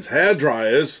girlfriend's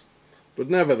hairdryers, but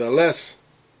nevertheless.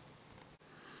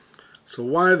 So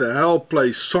why the hell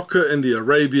play soccer in the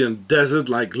Arabian Desert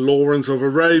like Lawrence of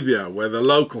Arabia, where the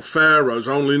local pharaohs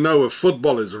only know if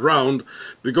football is round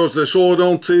because they saw it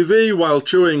on TV while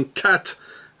chewing cat,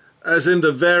 as in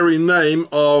the very name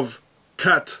of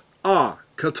Qatar?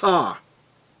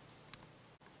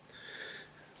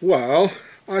 Well,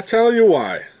 I tell you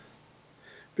why.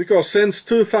 Because since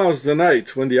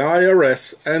 2008, when the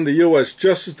IRS and the US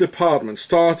Justice Department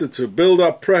started to build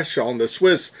up pressure on the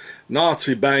Swiss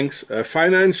Nazi banks, a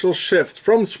financial shift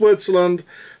from Switzerland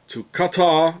to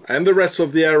Qatar and the rest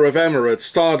of the Arab Emirates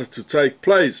started to take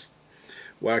place,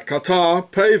 where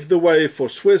Qatar paved the way for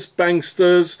Swiss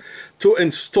banksters to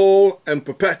install and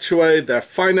perpetuate their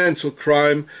financial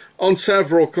crime on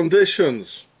several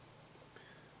conditions.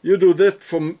 You do that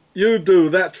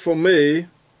for me,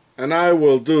 and I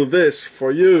will do this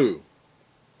for you.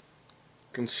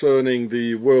 Concerning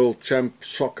the World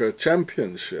Soccer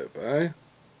Championship, eh?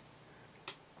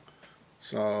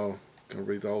 So, you can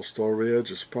read the whole story here,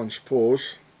 just punch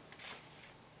pause.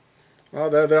 Oh,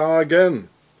 there they are again.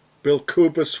 Bill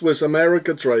Cooper, Swiss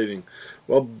America Trading.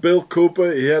 Well, Bill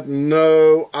Cooper, he had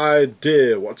no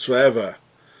idea whatsoever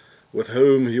with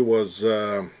whom he was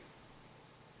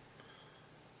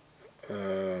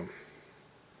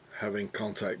having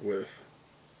contact with,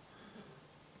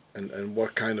 and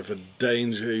what kind of a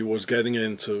danger he was getting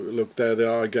into. Look, there they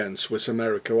are again, Swiss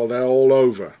America. Well, they're all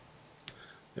over.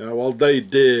 You know, well, they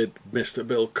did Mr.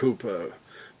 Bill Cooper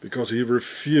because he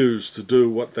refused to do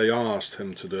what they asked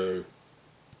him to do.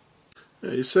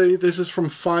 You see, this is from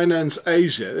Finance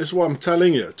Asia. This is what I'm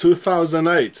telling you.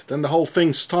 2008, then the whole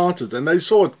thing started, and they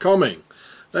saw it coming.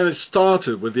 Then it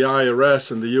started with the IRS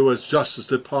and the US Justice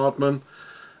Department,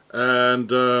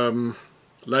 and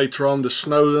later on the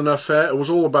Snowden affair. It was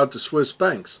all about the Swiss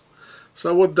banks.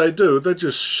 So what they do, they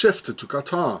just shifted to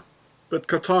Qatar. But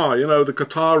Qatar, you know, the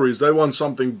Qataris, they want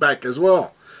something back as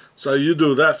well. So you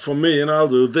do that for me and I'll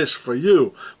do this for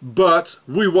you. But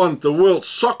we want the World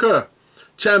Soccer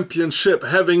Championship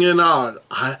having in our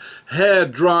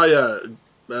hairdryer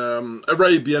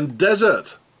Arabian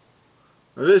Desert.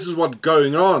 Now, this is what's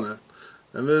going on.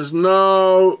 And there's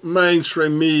no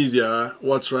mainstream media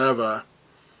whatsoever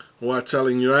who are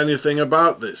telling you anything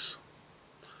about this.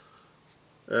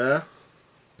 Yeah?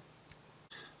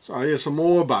 So here's some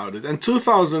more about it. In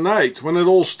 2008, when it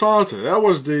all started, that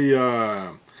was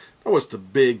the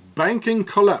big banking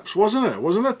collapse, wasn't it?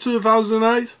 Wasn't it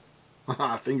 2008?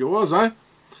 I think it was, eh?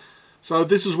 So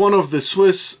this is one of the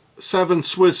seven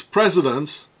Swiss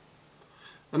presidents,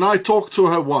 and I talked to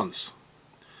her once,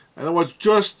 and it was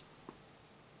just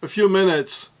a few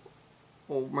minutes,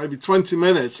 or maybe 20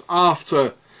 minutes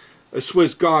after a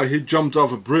Swiss guy, he jumped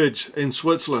off a bridge in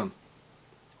Switzerland.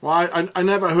 Well, I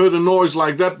never heard a noise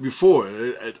like that before.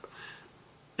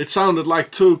 It sounded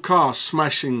like two cars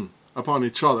smashing upon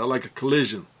each other, like a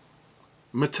collision.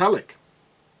 Metallic.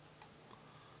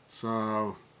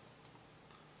 So,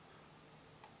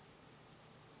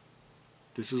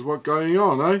 this is what's going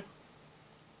on, eh?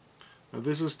 And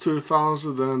this is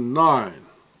 2009.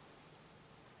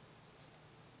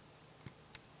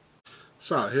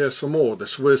 So here's some more. The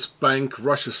Swiss bank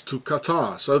rushes to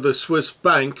Qatar. So the Swiss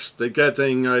banks, they're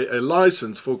getting a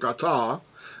license for Qatar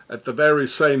at the very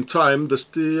same time. It's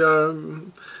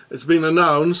been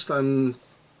announced and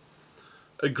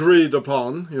agreed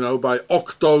upon, you know, by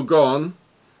Octagon,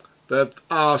 that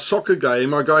our soccer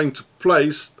game are going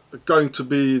to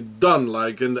be done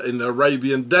like in the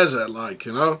Arabian Desert, like,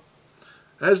 you know.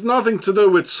 It has nothing to do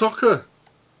with soccer.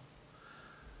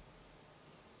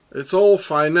 It's all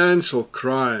financial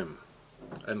crime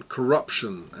and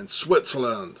corruption and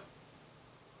Switzerland.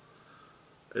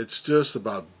 It's just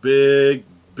about big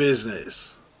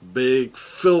business, big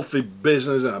filthy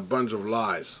business and a bunch of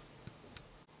lies.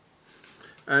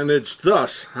 And it's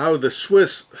thus how the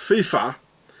Swiss FIFA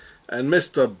and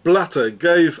Mr. Blatter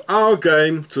gave our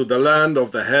game to the land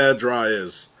of the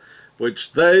hairdryers,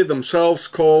 which they themselves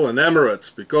call an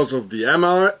emirate because of the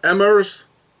emirs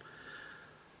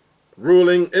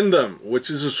ruling in them, which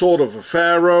is a sort of a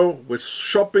pharaoh with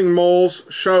shopping malls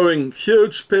showing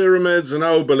huge pyramids and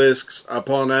obelisks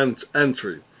upon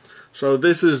entry. So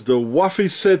this is the Wafi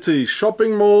City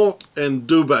shopping mall in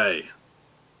Dubai.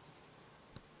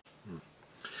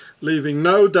 Leaving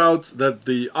no doubt that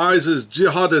the ISIS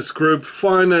jihadist group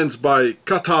financed by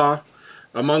Qatar,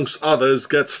 amongst others,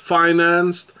 gets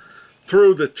financed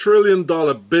through the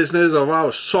trillion-dollar business of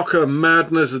our soccer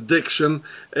madness addiction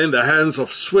in the hands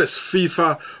of Swiss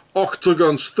FIFA,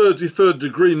 Octagon's 33rd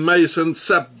degree Mason,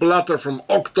 Sepp Blatter from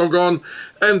Octagon,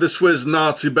 and the Swiss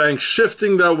Nazi bank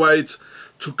shifting their weight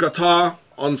to Qatar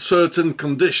on certain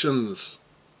conditions.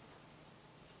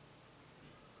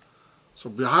 So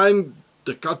behind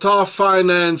the Qatar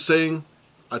financing,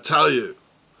 I tell you,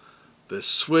 the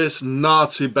Swiss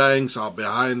Nazi banks are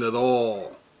behind it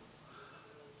all.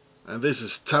 And this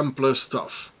is Templar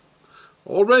stuff.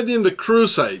 Already in the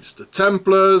Crusades, the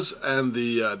Templars and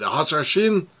the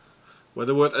Hashashin, where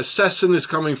the word assassin is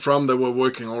coming from, they were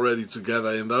working already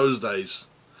together in those days.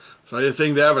 So you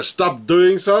think they ever stopped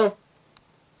doing so?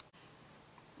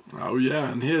 Oh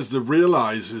yeah, and here's the real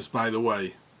ISIS, by the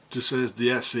way. Just as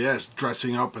the SES,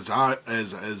 dressing up as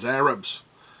Arabs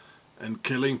and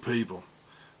killing people.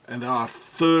 And there are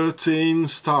 13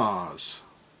 stars.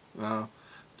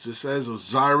 Just as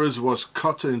Osiris was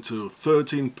cut into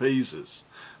 13 pieces,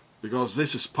 because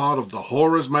this is part of the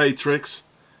Horus Matrix,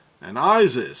 and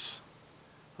Isis,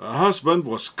 her husband,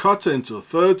 was cut into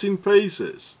 13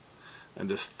 pieces, and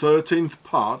the 13th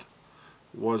part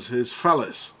was his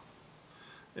phallus.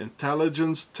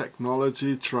 Intelligence,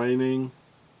 technology, training.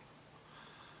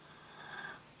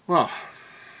 Well,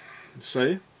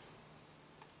 see,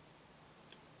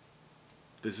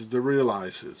 this is the real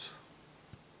ISIS.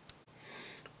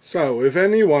 So, if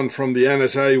anyone from the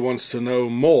NSA wants to know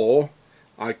more,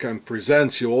 I can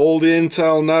present you all the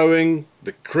intel knowing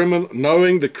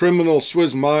the criminal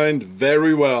Swiss mind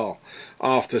very well,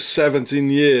 after 17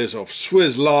 years of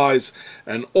Swiss lies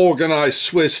and organized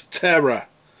Swiss terror.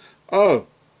 Oh,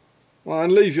 well,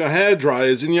 and leave your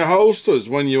hairdryers in your holsters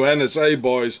when you NSA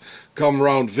boys come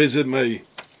round visit me.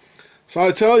 So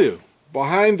I tell you,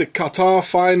 behind the Qatar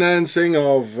financing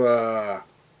of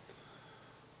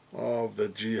the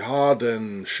jihad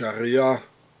and Sharia,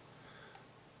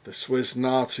 the Swiss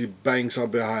Nazi banks are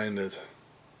behind it.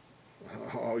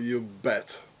 Oh, you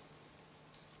bet.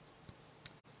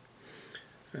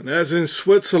 And as in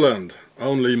Switzerland,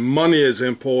 only money is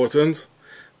important,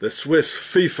 the Swiss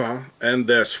FIFA and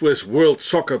their Swiss World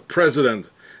Soccer president,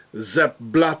 Sepp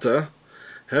Blatter,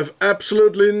 have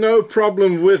absolutely no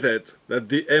problem with it that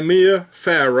the Emir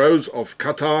Pharaohs of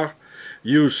Qatar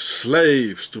use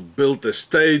slaves to build the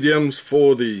stadiums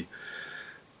for the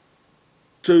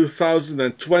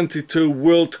 2022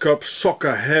 World Cup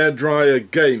Soccer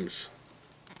Hairdryer Games.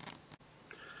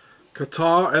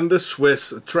 Qatar and the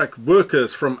Swiss attract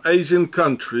workers from Asian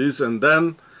countries and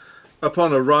then,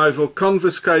 upon arrival,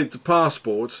 confiscate the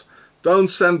passports, don't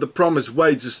send the promised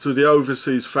wages to the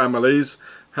overseas families,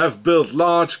 have built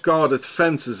large guarded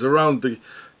fences around the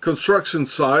construction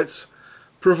sites,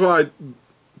 provide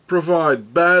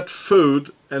bad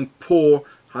food and poor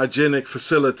hygienic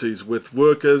facilities, with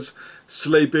workers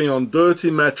sleeping on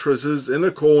dirty mattresses in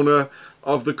a corner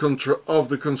of the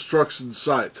construction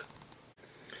site.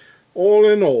 All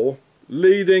in all,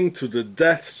 leading to the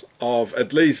deaths of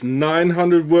at least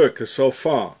 900 workers so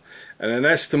far, and an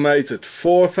estimated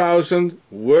 4,000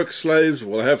 work slaves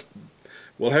will have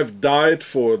died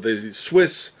for the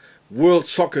Swiss World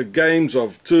Soccer Games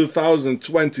of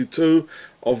 2022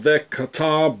 of their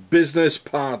Qatar business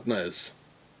partners.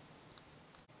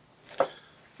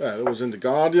 Yeah, that was in the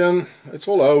Guardian. It's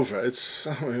all over. It's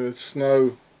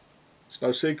no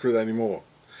secret anymore.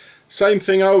 Same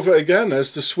thing over again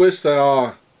as the Swiss. They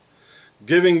are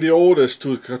giving the orders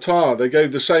to Qatar. They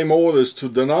gave the same orders to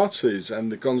the Nazis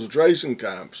and the concentration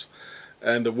camps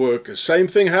and the workers. Same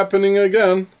thing happening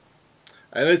again.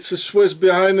 And it's the Swiss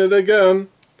behind it again.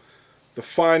 The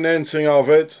financing of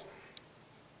it.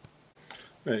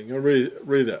 Yeah, you can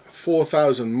read it.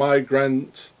 4,000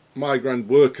 migrant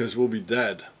workers will be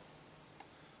dead.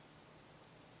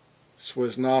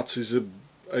 Swiss Nazis are,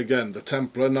 again, the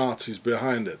Templar Nazis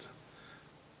behind it.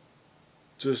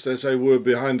 Just as they were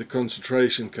behind the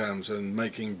concentration camps and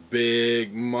making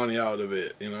big money out of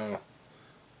it, you know,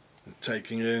 and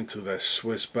taking it into their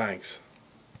Swiss banks.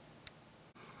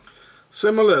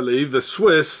 Similarly, the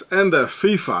Swiss and their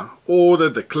FIFA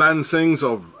ordered the cleansings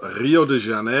of Rio de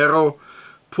Janeiro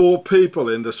poor people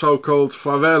in the so-called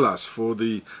favelas for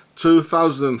the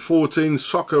 2014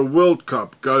 Soccer World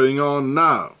Cup going on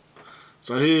now.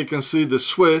 So here you can see the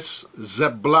Swiss,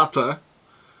 Sepp Blatter,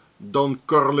 Don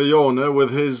Corleone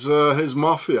with his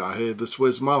mafia here, the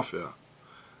Swiss mafia,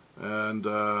 and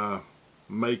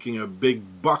making a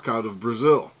big buck out of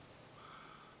Brazil,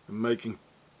 and making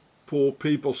poor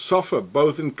people suffer,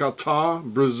 both in Qatar,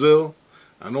 Brazil,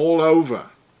 and all over.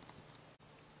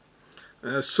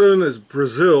 As soon as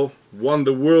Brazil won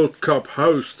the World Cup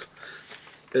host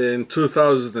in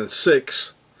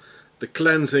 2006, the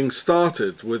cleansing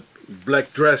started with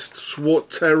black-dressed SWAT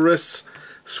terrorists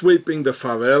sweeping the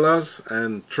favelas,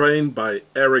 and trained by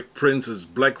Erik Prince's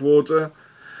Blackwater,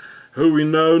 who we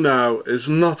know now is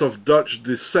not of Dutch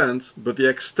descent, but the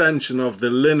extension of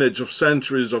the lineage of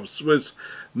centuries of Swiss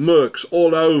mercs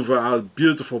all over our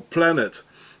beautiful planet.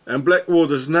 And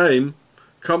Blackwater's name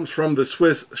comes from the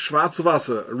Swiss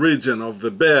Schwarzwasser region of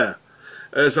the bear,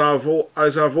 as I've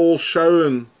all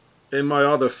shown in my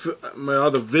other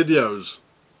videos.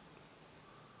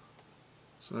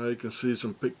 So you can see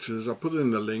some pictures. I'll put it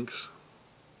in the links.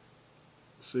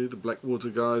 See the Blackwater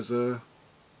guys there?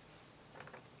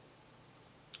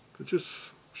 They're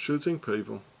just shooting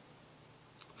people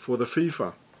for the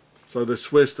FIFA. So the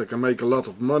Swiss, they can make a lot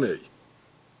of money.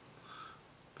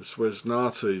 The Swiss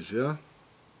Nazis, yeah?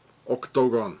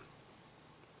 Octagon.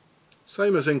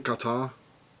 Same as in Qatar.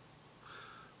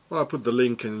 Well, I'll put the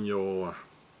link in your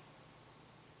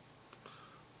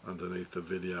underneath the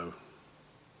video.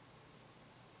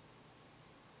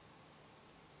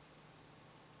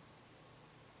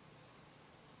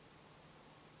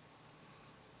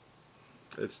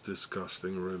 It's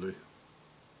disgusting, really.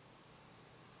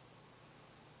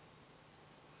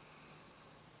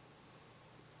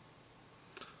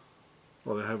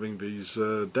 Well, they're having these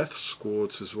death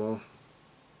squads as well.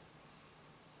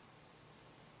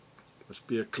 Must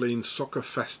be a clean soccer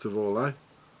festival, eh?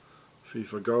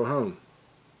 FIFA go home.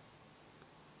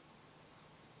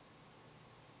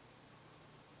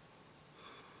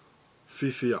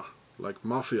 FIFA, like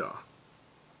mafia.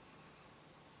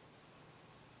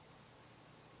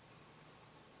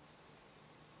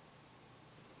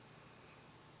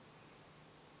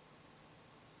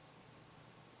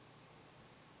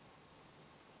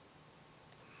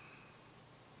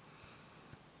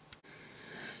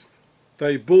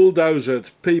 They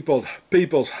bulldozed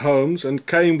people's homes and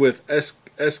came with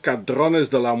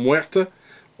escadrones de la muerte,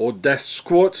 or death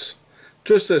squads,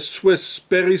 just as Swiss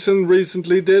Sperrison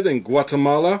recently did in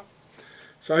Guatemala.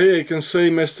 So here you can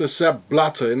see Mr. Sepp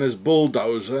Blatter in his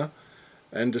bulldozer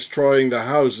and destroying the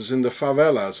houses in the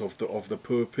favelas of the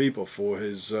poor people for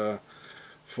his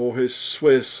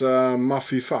Swiss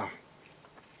mafia.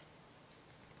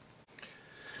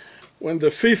 When the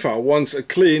FIFA wants a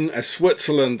clean as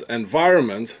Switzerland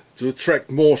environment to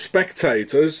attract more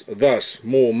spectators, thus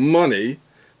more money,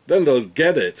 then they'll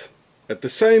get it. At the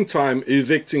same time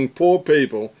evicting poor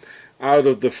people out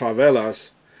of the favelas,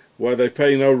 where they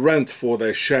pay no rent for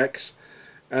their shacks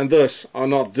and thus are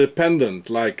not dependent,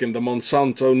 like in the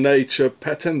Monsanto nature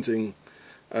patenting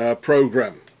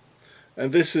program.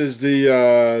 And this is the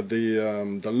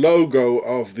logo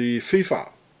of the FIFA,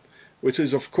 which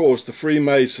is of course the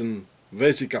Freemason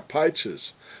Vesica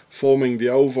Pisces, forming the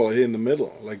oval here in the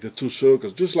middle, like the two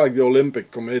circles, just like the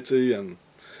Olympic Committee and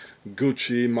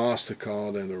Gucci,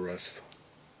 MasterCard and the rest.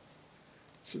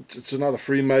 It's another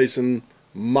Freemason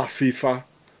Mafifa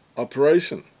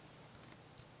operation.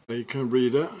 You can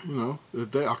read it, you know.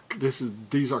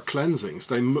 These are cleansings.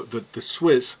 The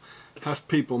Swiss have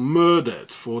people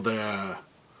murdered for their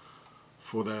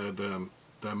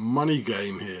money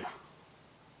game here.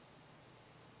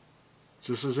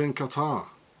 Just as in Qatar.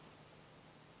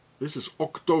 This is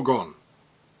Octagon.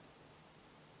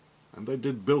 And they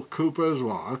did Bill Cooper as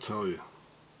well, I tell you.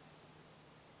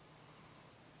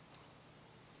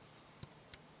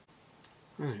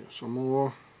 And here's some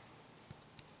more.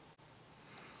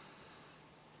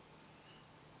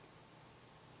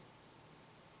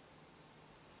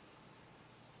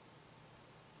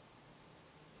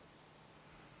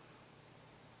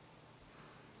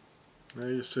 There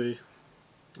you see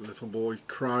a little boy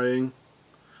crying.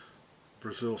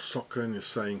 Brazil soccer, and you're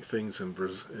saying things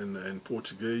in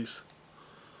Portuguese.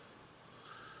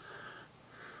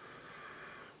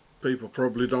 People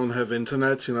probably don't have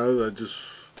internet, you know, they just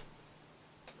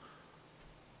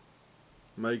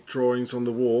make drawings on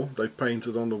the wall. They paint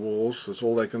it on the walls, that's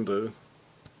all they can do.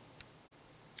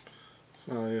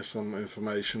 So here's some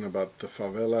information about the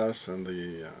favelas and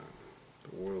the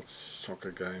World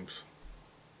Soccer Games.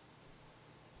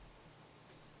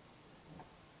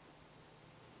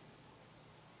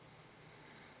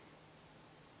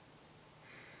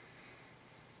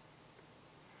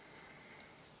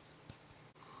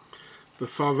 The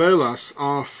favelas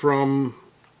are from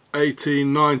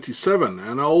 1897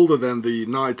 and older than the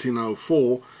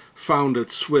 1904 founded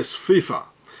Swiss FIFA,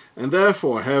 and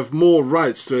therefore have more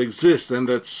rights to exist than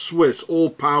that Swiss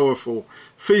all-powerful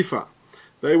FIFA.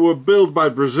 They were built by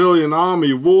Brazilian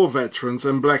army war veterans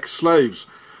and black slaves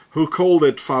who called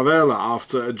it favela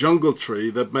after a jungle tree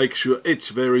that makes you itch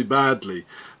very badly,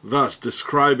 thus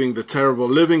describing the terrible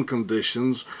living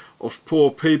conditions of poor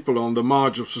people on the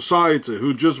margin of society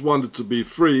who just wanted to be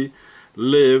free,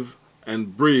 live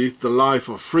and breathe the life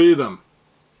of freedom.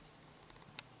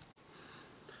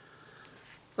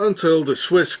 Until the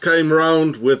Swiss came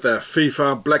round with their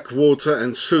FIFA, Blackwater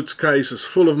and suitcases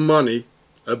full of money,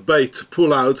 a bait to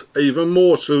pull out even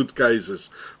more suitcases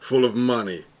full of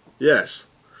money. Yes,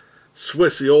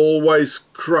 Swissy always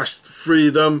crushed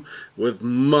freedom with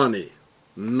money.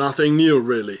 Nothing new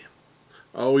really.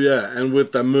 Oh yeah, and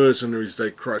with their mercenaries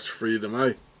they crushed freedom,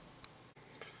 eh?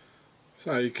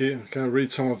 So you can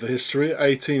read some of the history.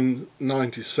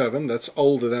 1897, that's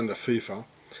older than the FIFA.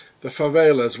 The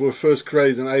favelas were first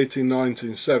created in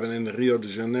 1897 in Rio de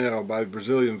Janeiro by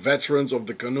Brazilian veterans of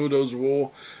the Canudos War,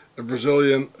 a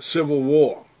Brazilian civil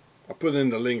war. I'll put in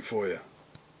the link for you.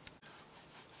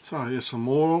 So here's some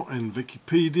more in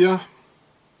Wikipedia.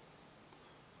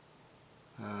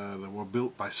 They were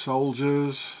built by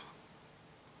soldiers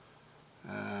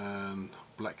and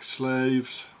black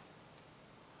slaves.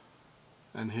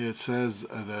 And here it says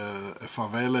a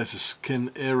favela is a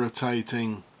skin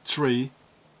irritating tree,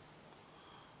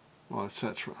 well,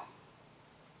 etc.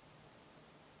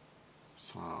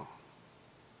 So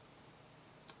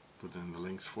put in the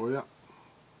links for you.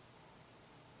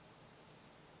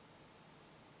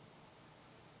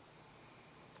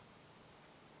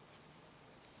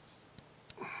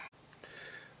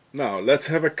 Now let's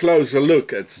have a closer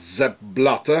look at Sepp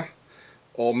Blatter,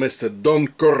 or Mr. Don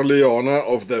Corleone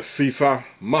of the FIFA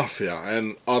Mafia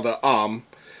and other arm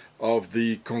of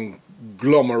the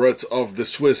conglomerate of the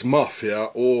Swiss Mafia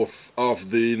or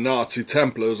of the Nazi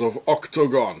Templars of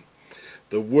Octagon,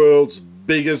 the world's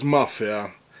biggest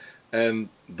mafia and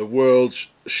the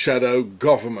world's shadow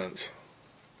government.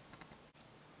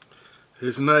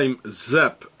 His name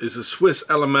Sepp is a Swiss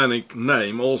Alemannic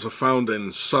name also found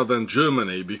in southern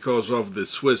Germany because of the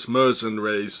Swiss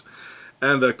mercenaries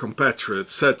and their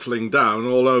compatriots settling down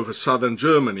all over southern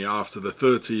Germany after the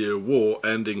 30-year war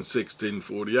ending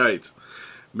 1648,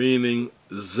 meaning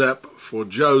Sepp for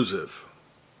Joseph.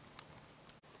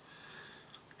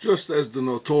 Just as the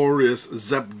notorious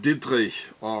Sepp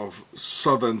Dietrich of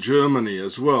southern Germany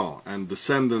as well, and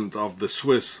descendant of the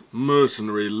Swiss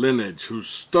mercenary lineage who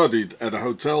studied at a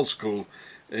hotel school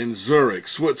in Zurich,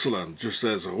 Switzerland, just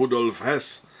as Rudolf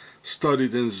Hess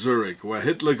studied in Zurich, where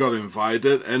Hitler got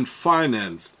invited and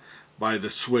financed by the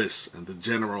Swiss and the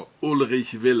General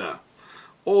Ulrich Wille,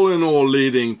 all in all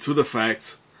leading to the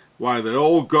fact why they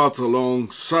all got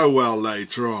along so well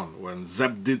later on, when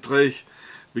Sepp Dietrich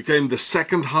became the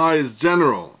second highest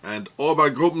general and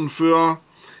Obergruppenführer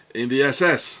in the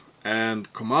SS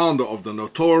and commander of the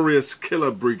notorious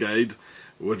killer brigade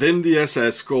within the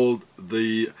SS called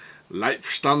the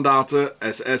Leibstandarte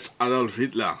SS Adolf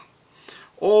Hitler.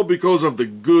 All because of the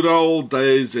good old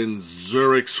days in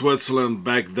Zurich, Switzerland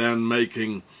back then,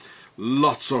 making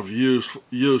lots of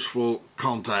useful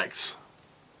contacts.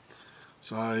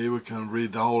 So here we can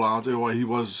read the whole article. He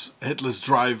was Hitler's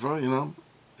driver, you know,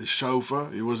 his chauffeur.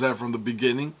 He was there from the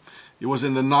beginning. He was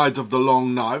in the Night of the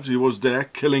Long Knives. He was there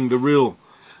killing the real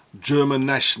German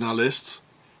nationalists.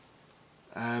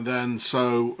 And then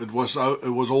so it was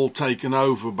all taken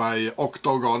over by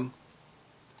Octagon.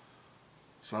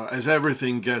 So as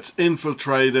everything gets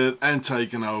infiltrated and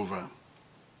taken over.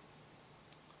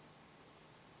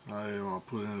 So I'll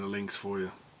put in the links for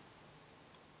you.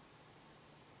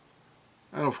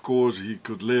 And of course he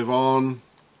could live on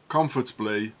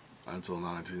comfortably until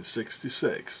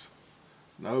 1966.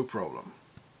 No problem.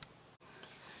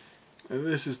 And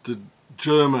this is the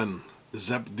German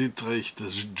Sepp Dietrich, the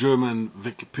German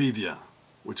Wikipedia,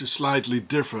 which is slightly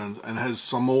different and has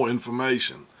some more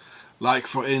information. Like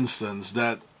for instance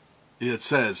that it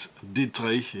says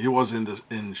Dietrich, he was in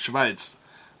Schweiz,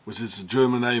 which is the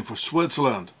German name for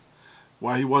Switzerland.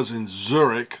 While he was in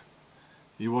Zurich,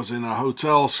 he was in a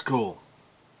hotel school.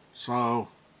 So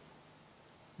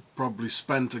he probably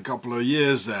spent a couple of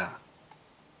years there.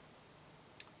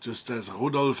 Just as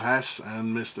Rudolf Hess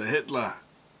and Mr. Hitler.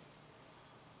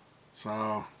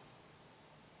 So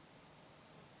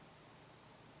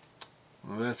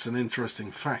well, that's an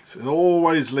interesting fact. It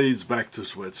always leads back to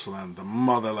Switzerland, the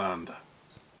motherland.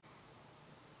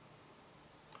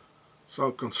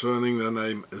 So concerning the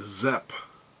name Sepp,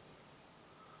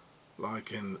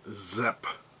 like in Sepp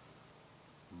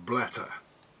Blatter,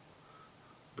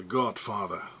 the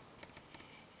Godfather.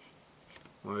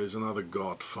 Well, he's another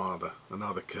Godfather,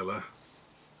 another killer.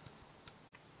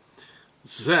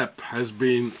 Sepp has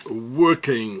been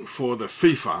working for the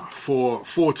FIFA for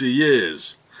 40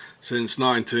 years, since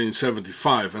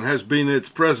 1975, and has been its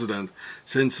president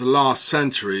since the last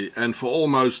century and for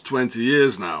almost 20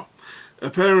 years now.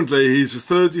 Apparently he's a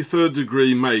 33rd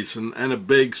degree Mason and a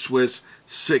big Swiss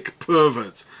sick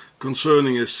pervert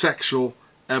concerning his sexual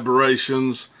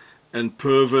aberrations and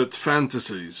pervert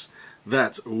fantasies,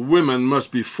 that women must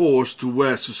be forced to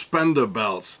wear suspender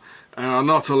belts and are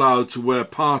not allowed to wear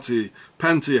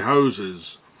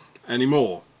pantyhoses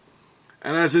anymore.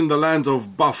 And as in the land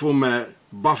of Baphomet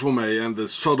and the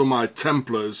Sodomite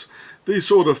Templars, these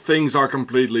sort of things are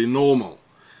completely normal.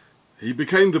 He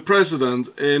became the president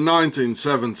in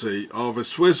 1970 of a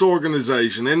Swiss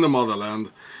organization in the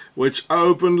motherland which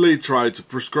openly tried to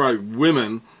prescribe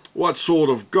women what sort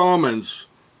of garments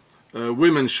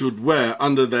women should wear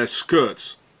under their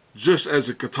skirts, just as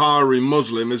a Qatari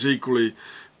Muslim is equally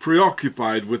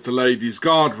preoccupied with the ladies'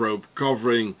 garderobe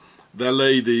covering their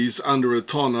ladies under a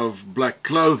ton of black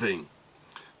clothing.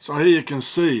 So here you can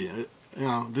see,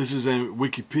 this is in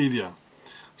Wikipedia.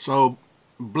 So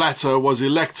Blatter was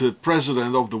elected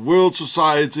president of the World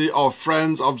Society of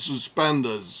Friends of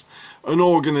Suspenders, an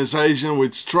organization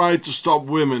which tried to stop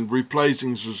women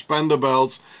replacing suspender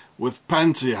belts with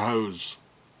pantyhose.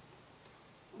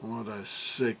 What a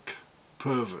sick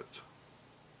pervert.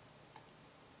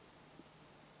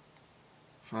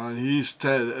 So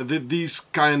these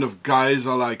kind of guys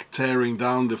are like tearing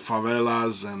down the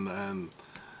favelas and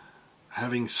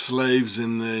having slaves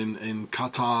in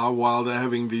Qatar while they're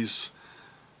having these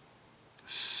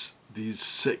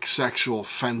sick sexual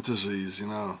fantasies,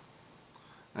 And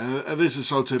this is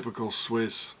so typical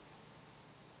Swiss,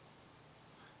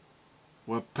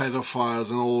 where pedophiles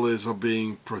and all this are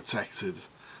being protected.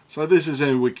 So this is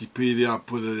in Wikipedia. I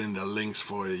put it in the links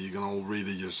for you. You can all read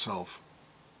it yourself.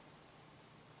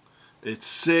 It's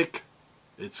sick,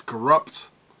 it's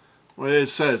corrupt. Well, it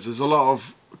says there's a lot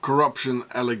of corruption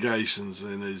allegations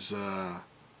in his.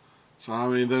 So I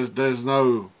mean, there's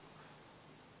no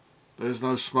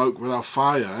smoke without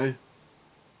fire, eh?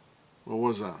 What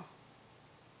was that?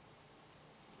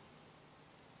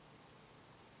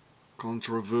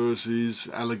 Controversies,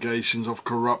 allegations of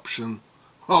corruption.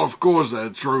 Well, of course they're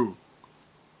true.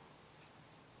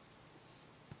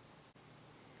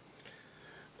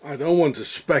 I don't want to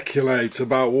speculate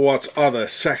about what other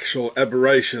sexual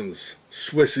aberrations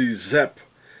Swissy Sepp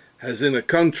has in a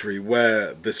country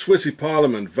where the Swissy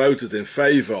Parliament voted in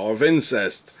favour of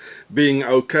incest being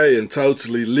okay and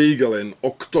totally legal in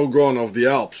Octogon of the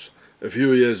Alps a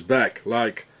few years back.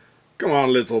 Like, come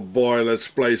on little boy, let's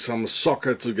play some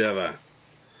soccer together.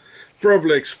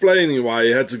 Probably explaining why he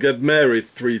had to get married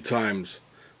 3 times.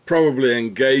 Probably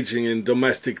engaging in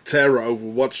domestic terror over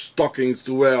what stockings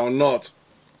to wear or not.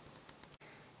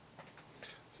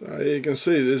 So you can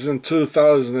see this is in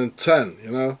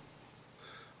 2010,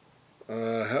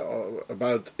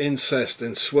 about incest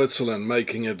in Switzerland,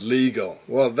 making it legal.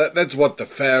 Well, that's what the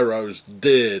pharaohs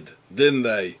did, didn't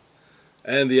they?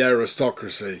 And the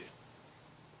aristocracy.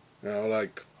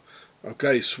 Like,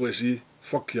 okay, Swissy,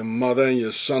 fuck your mother and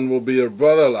your son will be your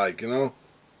brother, like,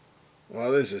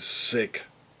 Well, this is sick.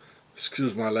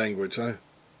 Excuse my language, eh?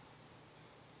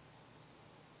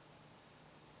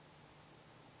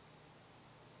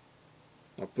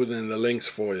 I'll put in the links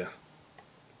for you.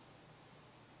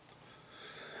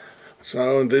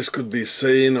 So this could be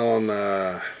seen on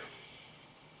the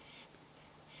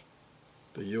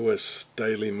US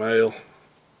Daily Mail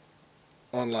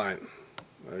online.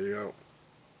 There you go.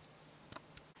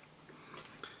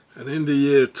 And in the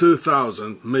year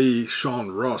 2000, me,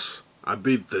 Sean Ross, I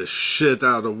beat the shit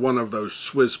out of one of those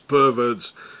Swiss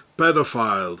perverts,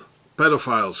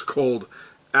 pedophiles called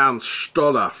Ernst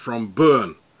Stoller from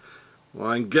Bern.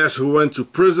 Well, and guess who went to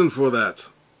prison for that?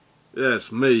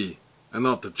 Yes, me, and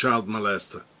not the child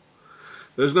molester.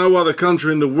 There's no other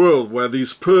country in the world where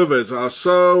these perverts are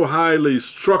so highly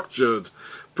structured,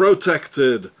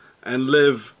 protected, and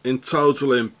live in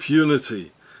total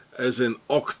impunity as in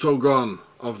Octogon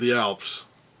of the Alps.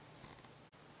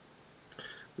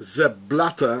 Sepp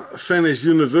Blatter finished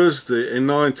university in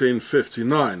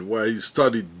 1959, where he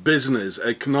studied business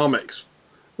economics.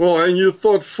 Well, and you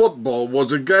thought football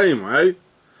was a game, eh?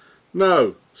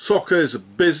 No, soccer is a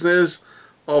business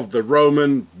of the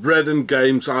Roman bread and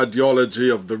games ideology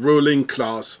of the ruling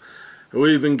class, who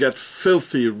even get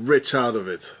filthy rich out of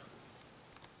it.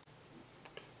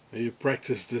 You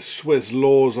practice the Swiss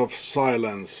laws of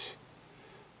silence,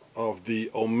 of the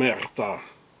omerta,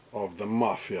 of the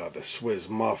mafia, the Swiss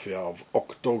mafia of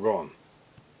Octogon.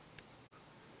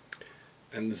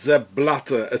 and Sepp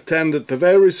Blatter attended the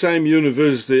very same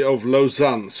University of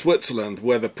Lausanne, Switzerland,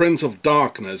 where the Prince of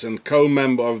Darkness and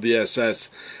co-member of the SS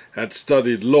had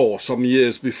studied law some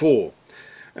years before.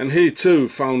 And he too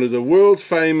founded a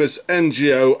world-famous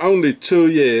NGO only 2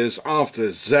 years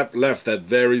after Sepp left that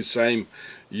very same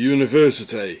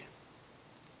university.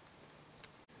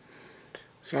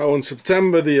 So on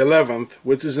September the 11th,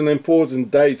 which is an important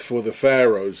date for the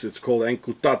Faroes, it's called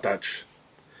Enkutatach,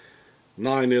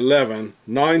 9/11,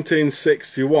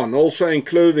 1961, also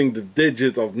including the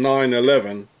digit of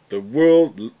 9/11, the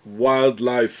World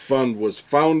Wildlife Fund was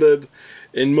founded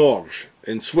in Morges,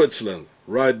 in Switzerland,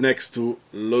 right next to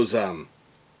Lausanne.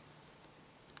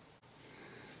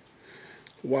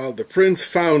 While the Prince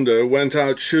founder went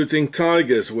out shooting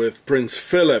tigers with Prince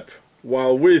Philip,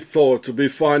 while we thought to be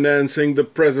financing the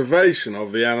preservation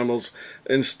of the animals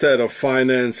instead of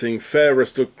financing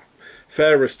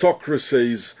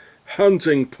aristocracy's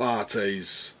hunting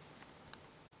parties.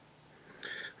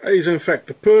 He's in fact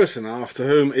the person after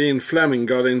whom Ian Fleming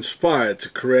got inspired to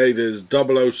create his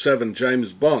 007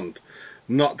 James Bond,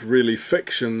 not really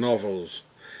fiction novels.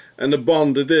 And the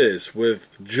Bond it is, with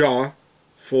Ja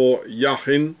for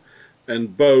Yachin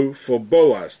and Bo for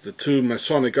Boaz, the two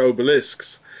Masonic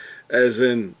obelisks, as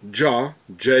in Ja,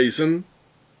 Jason,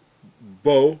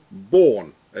 Bo,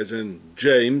 Born, as in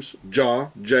James, Ja,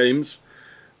 James,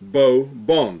 Bo,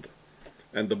 Bond,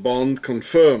 and the Bond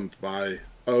confirmed by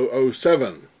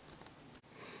 007,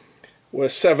 where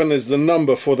 7 is the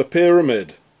number for the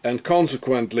pyramid, and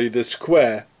consequently the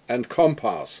square and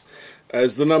compass,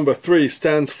 as the number 3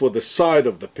 stands for the side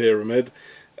of the pyramid,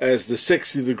 as the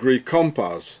 60-degree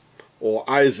compass, or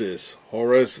Isis,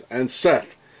 Horus and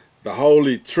Seth, the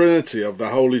Holy Trinity of the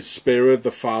Holy Spirit,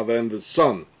 the Father and the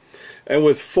Son, and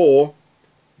with 4,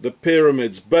 the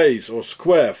pyramid's base or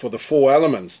square for the 4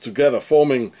 elements, together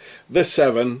forming the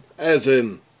 7, as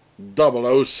in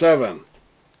 007.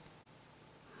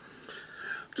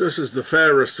 Just as the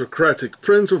fair aristocratic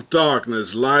Prince of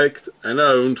Darkness liked and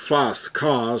owned fast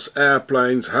cars,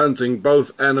 airplanes, hunting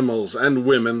both animals and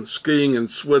women, skiing in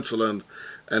Switzerland,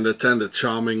 and attended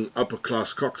charming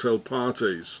upper-class cocktail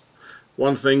parties.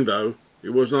 One thing though, he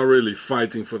was not really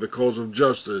fighting for the cause of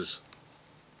justice.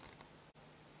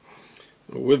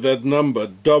 With that number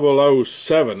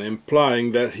 007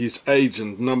 implying that he's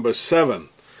agent number 7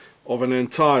 of an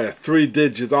entire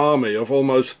 3-digit army of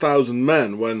almost 1,000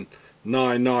 men, when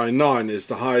 999 is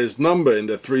the highest number in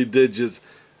the 3-digit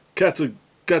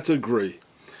category,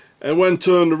 and when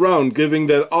turned around giving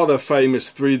that other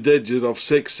famous 3-digit of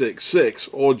 666,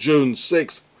 or June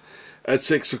 6th at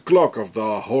 6 o'clock of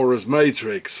the Horus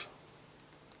Matrix.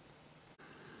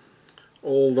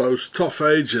 All those tough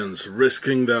agents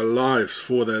risking their lives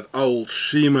for that old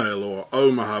shemale or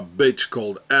Omaha bitch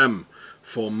called M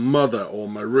for Mother or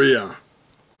Maria.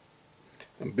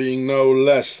 And being no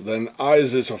less than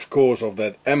Isis, of course, of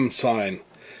that M sign,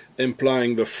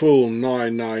 implying the full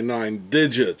 999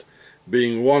 digit,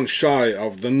 being one shy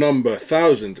of the number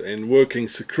 1000 in working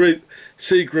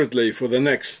secretly for the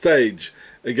next stage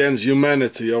against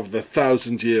humanity of the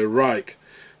 1000-year Reich,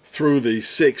 through the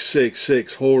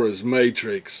 666 Horus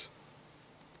Matrix.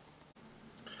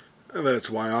 And that's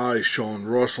why I, Sean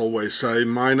Ross, always say,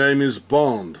 my name is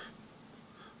Bond.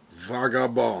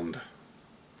 Vagabond.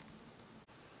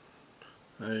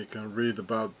 There you can read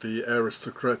about the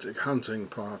aristocratic hunting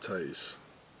parties,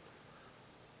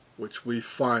 which we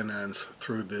finance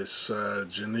through this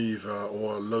Geneva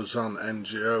or Lausanne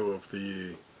NGO of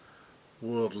the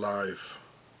World Life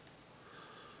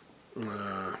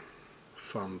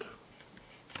Fund.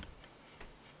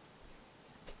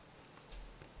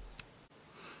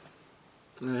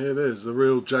 And here it is, the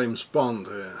real James Bond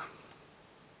here.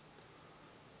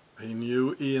 He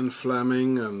knew Ian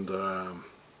Fleming and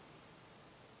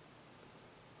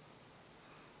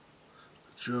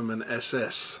German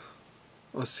SS.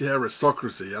 What's the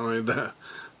aristocracy? I mean,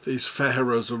 these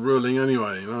pharaohs are ruling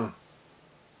anyway, you know.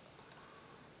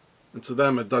 And to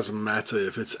them it doesn't matter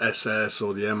if it's SS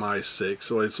or the MI6,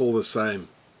 or it's all the same.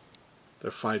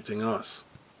 They're fighting us.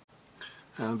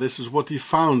 And this is what he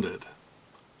founded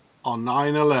on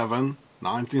 9/11,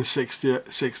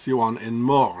 1961 in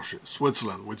Morges,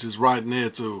 Switzerland, which is right near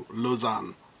to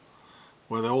Lausanne,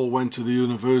 where they all went to the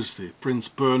university. Prince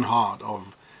Bernhard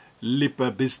of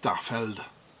Lippe-Biesterfeld,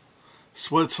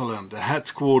 Switzerland, the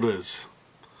headquarters.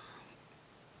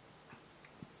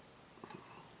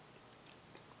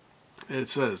 It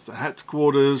says the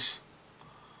headquarters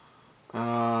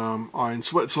are in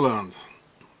Switzerland.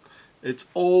 It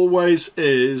always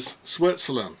is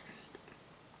Switzerland.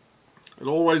 It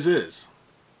always is.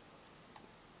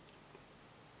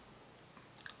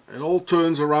 It all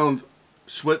turns around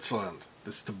Switzerland.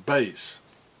 That's the base.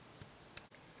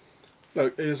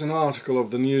 Look, here's an article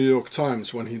of the New York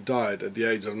Times when he died at the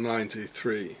age of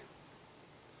 93.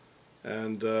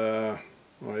 And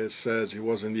well, it says he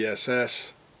was in the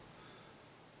SS,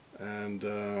 and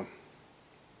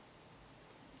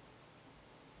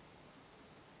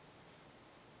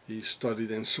he studied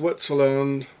in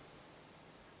Switzerland.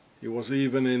 He was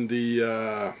even in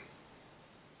the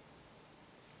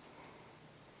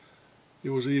he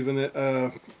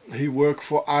worked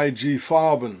for IG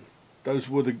Farben. Those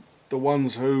were the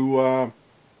ones who well,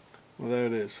 there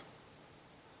it is.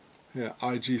 Yeah,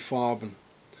 IG Farben.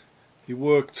 He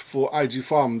worked for IG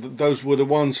Farben. Those were the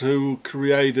ones who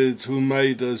made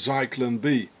Zyklon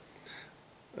B,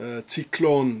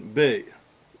 Zyklon B,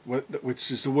 which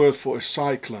is the word for a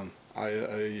cyclone,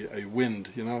 a wind,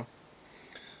 you know,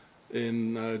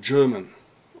 in German,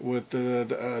 with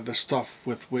the stuff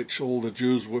with which all the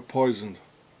Jews were poisoned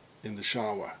in the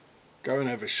shower. Go and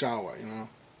have a shower, you know.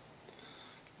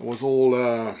 It was all,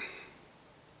 and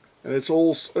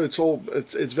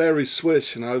it's very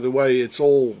Swiss, you know, the way it's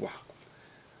all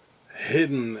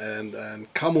hidden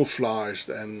and camouflaged,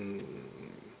 and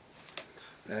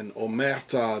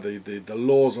omerta, the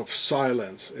laws of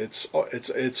silence.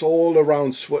 It's all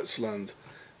around Switzerland.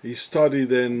 He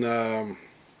studied in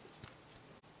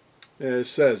it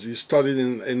says he studied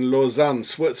in Lausanne,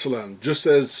 Switzerland, just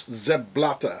as Sepp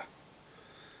Blatter,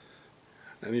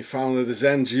 and he founded his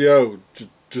NGO,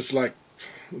 just like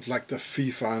the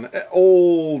FIFA and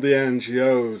all the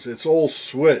NGOs. It's all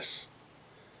Swiss.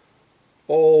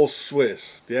 All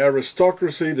Swiss. The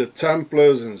aristocracy, the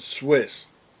Templars, and Swiss.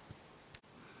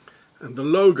 And the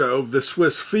logo of the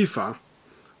Swiss FIFA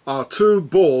are two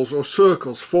balls or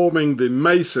circles forming the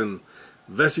Mason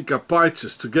Vesica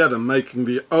Pisces together, making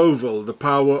the oval the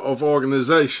power of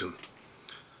organization.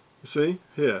 You see?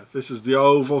 Here, this is the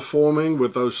oval forming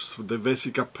with the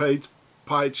Vesica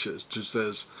Pisces, just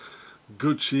as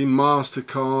Gucci,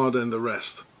 MasterCard and the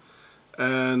rest.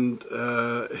 And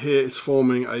here it's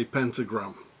forming a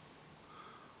pentagram.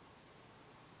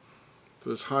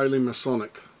 So it's highly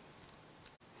Masonic.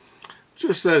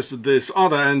 Just as this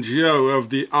other NGO of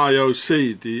the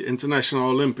IOC, the International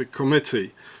Olympic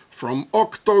Committee, from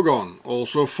Octagon,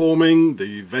 also forming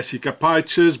the Vesica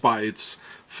Pisces by its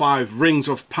 5 rings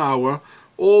of power,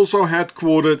 also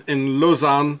headquartered in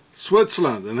Lausanne,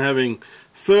 Switzerland, and having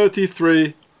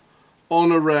 33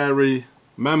 honorary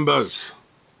members.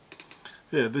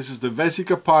 Here, this is the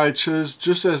Vesica Pisces,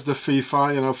 just as the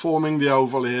FIFA, you know, forming the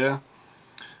oval here,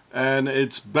 and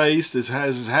it's based. It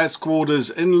has its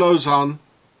headquarters in Lausanne.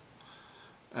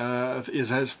 It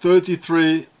has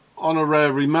 33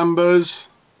 honorary members,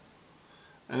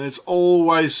 and it's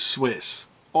always Swiss.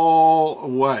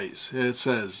 Always. Here it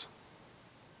says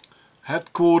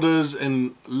headquarters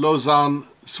in Lausanne,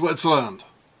 Switzerland.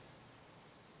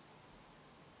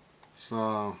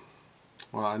 So,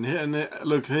 well, and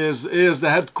look, here's the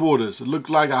headquarters. It looked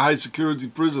like a high security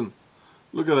prison.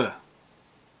 Look at that.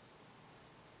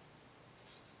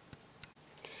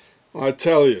 I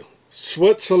tell you,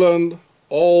 Switzerland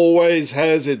always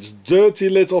has its dirty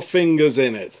little fingers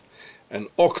in it, and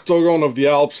Octagon of the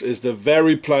Alps is the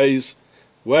very place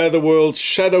where the world's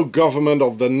shadow government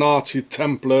of the Nazi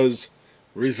Templars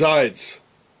resides.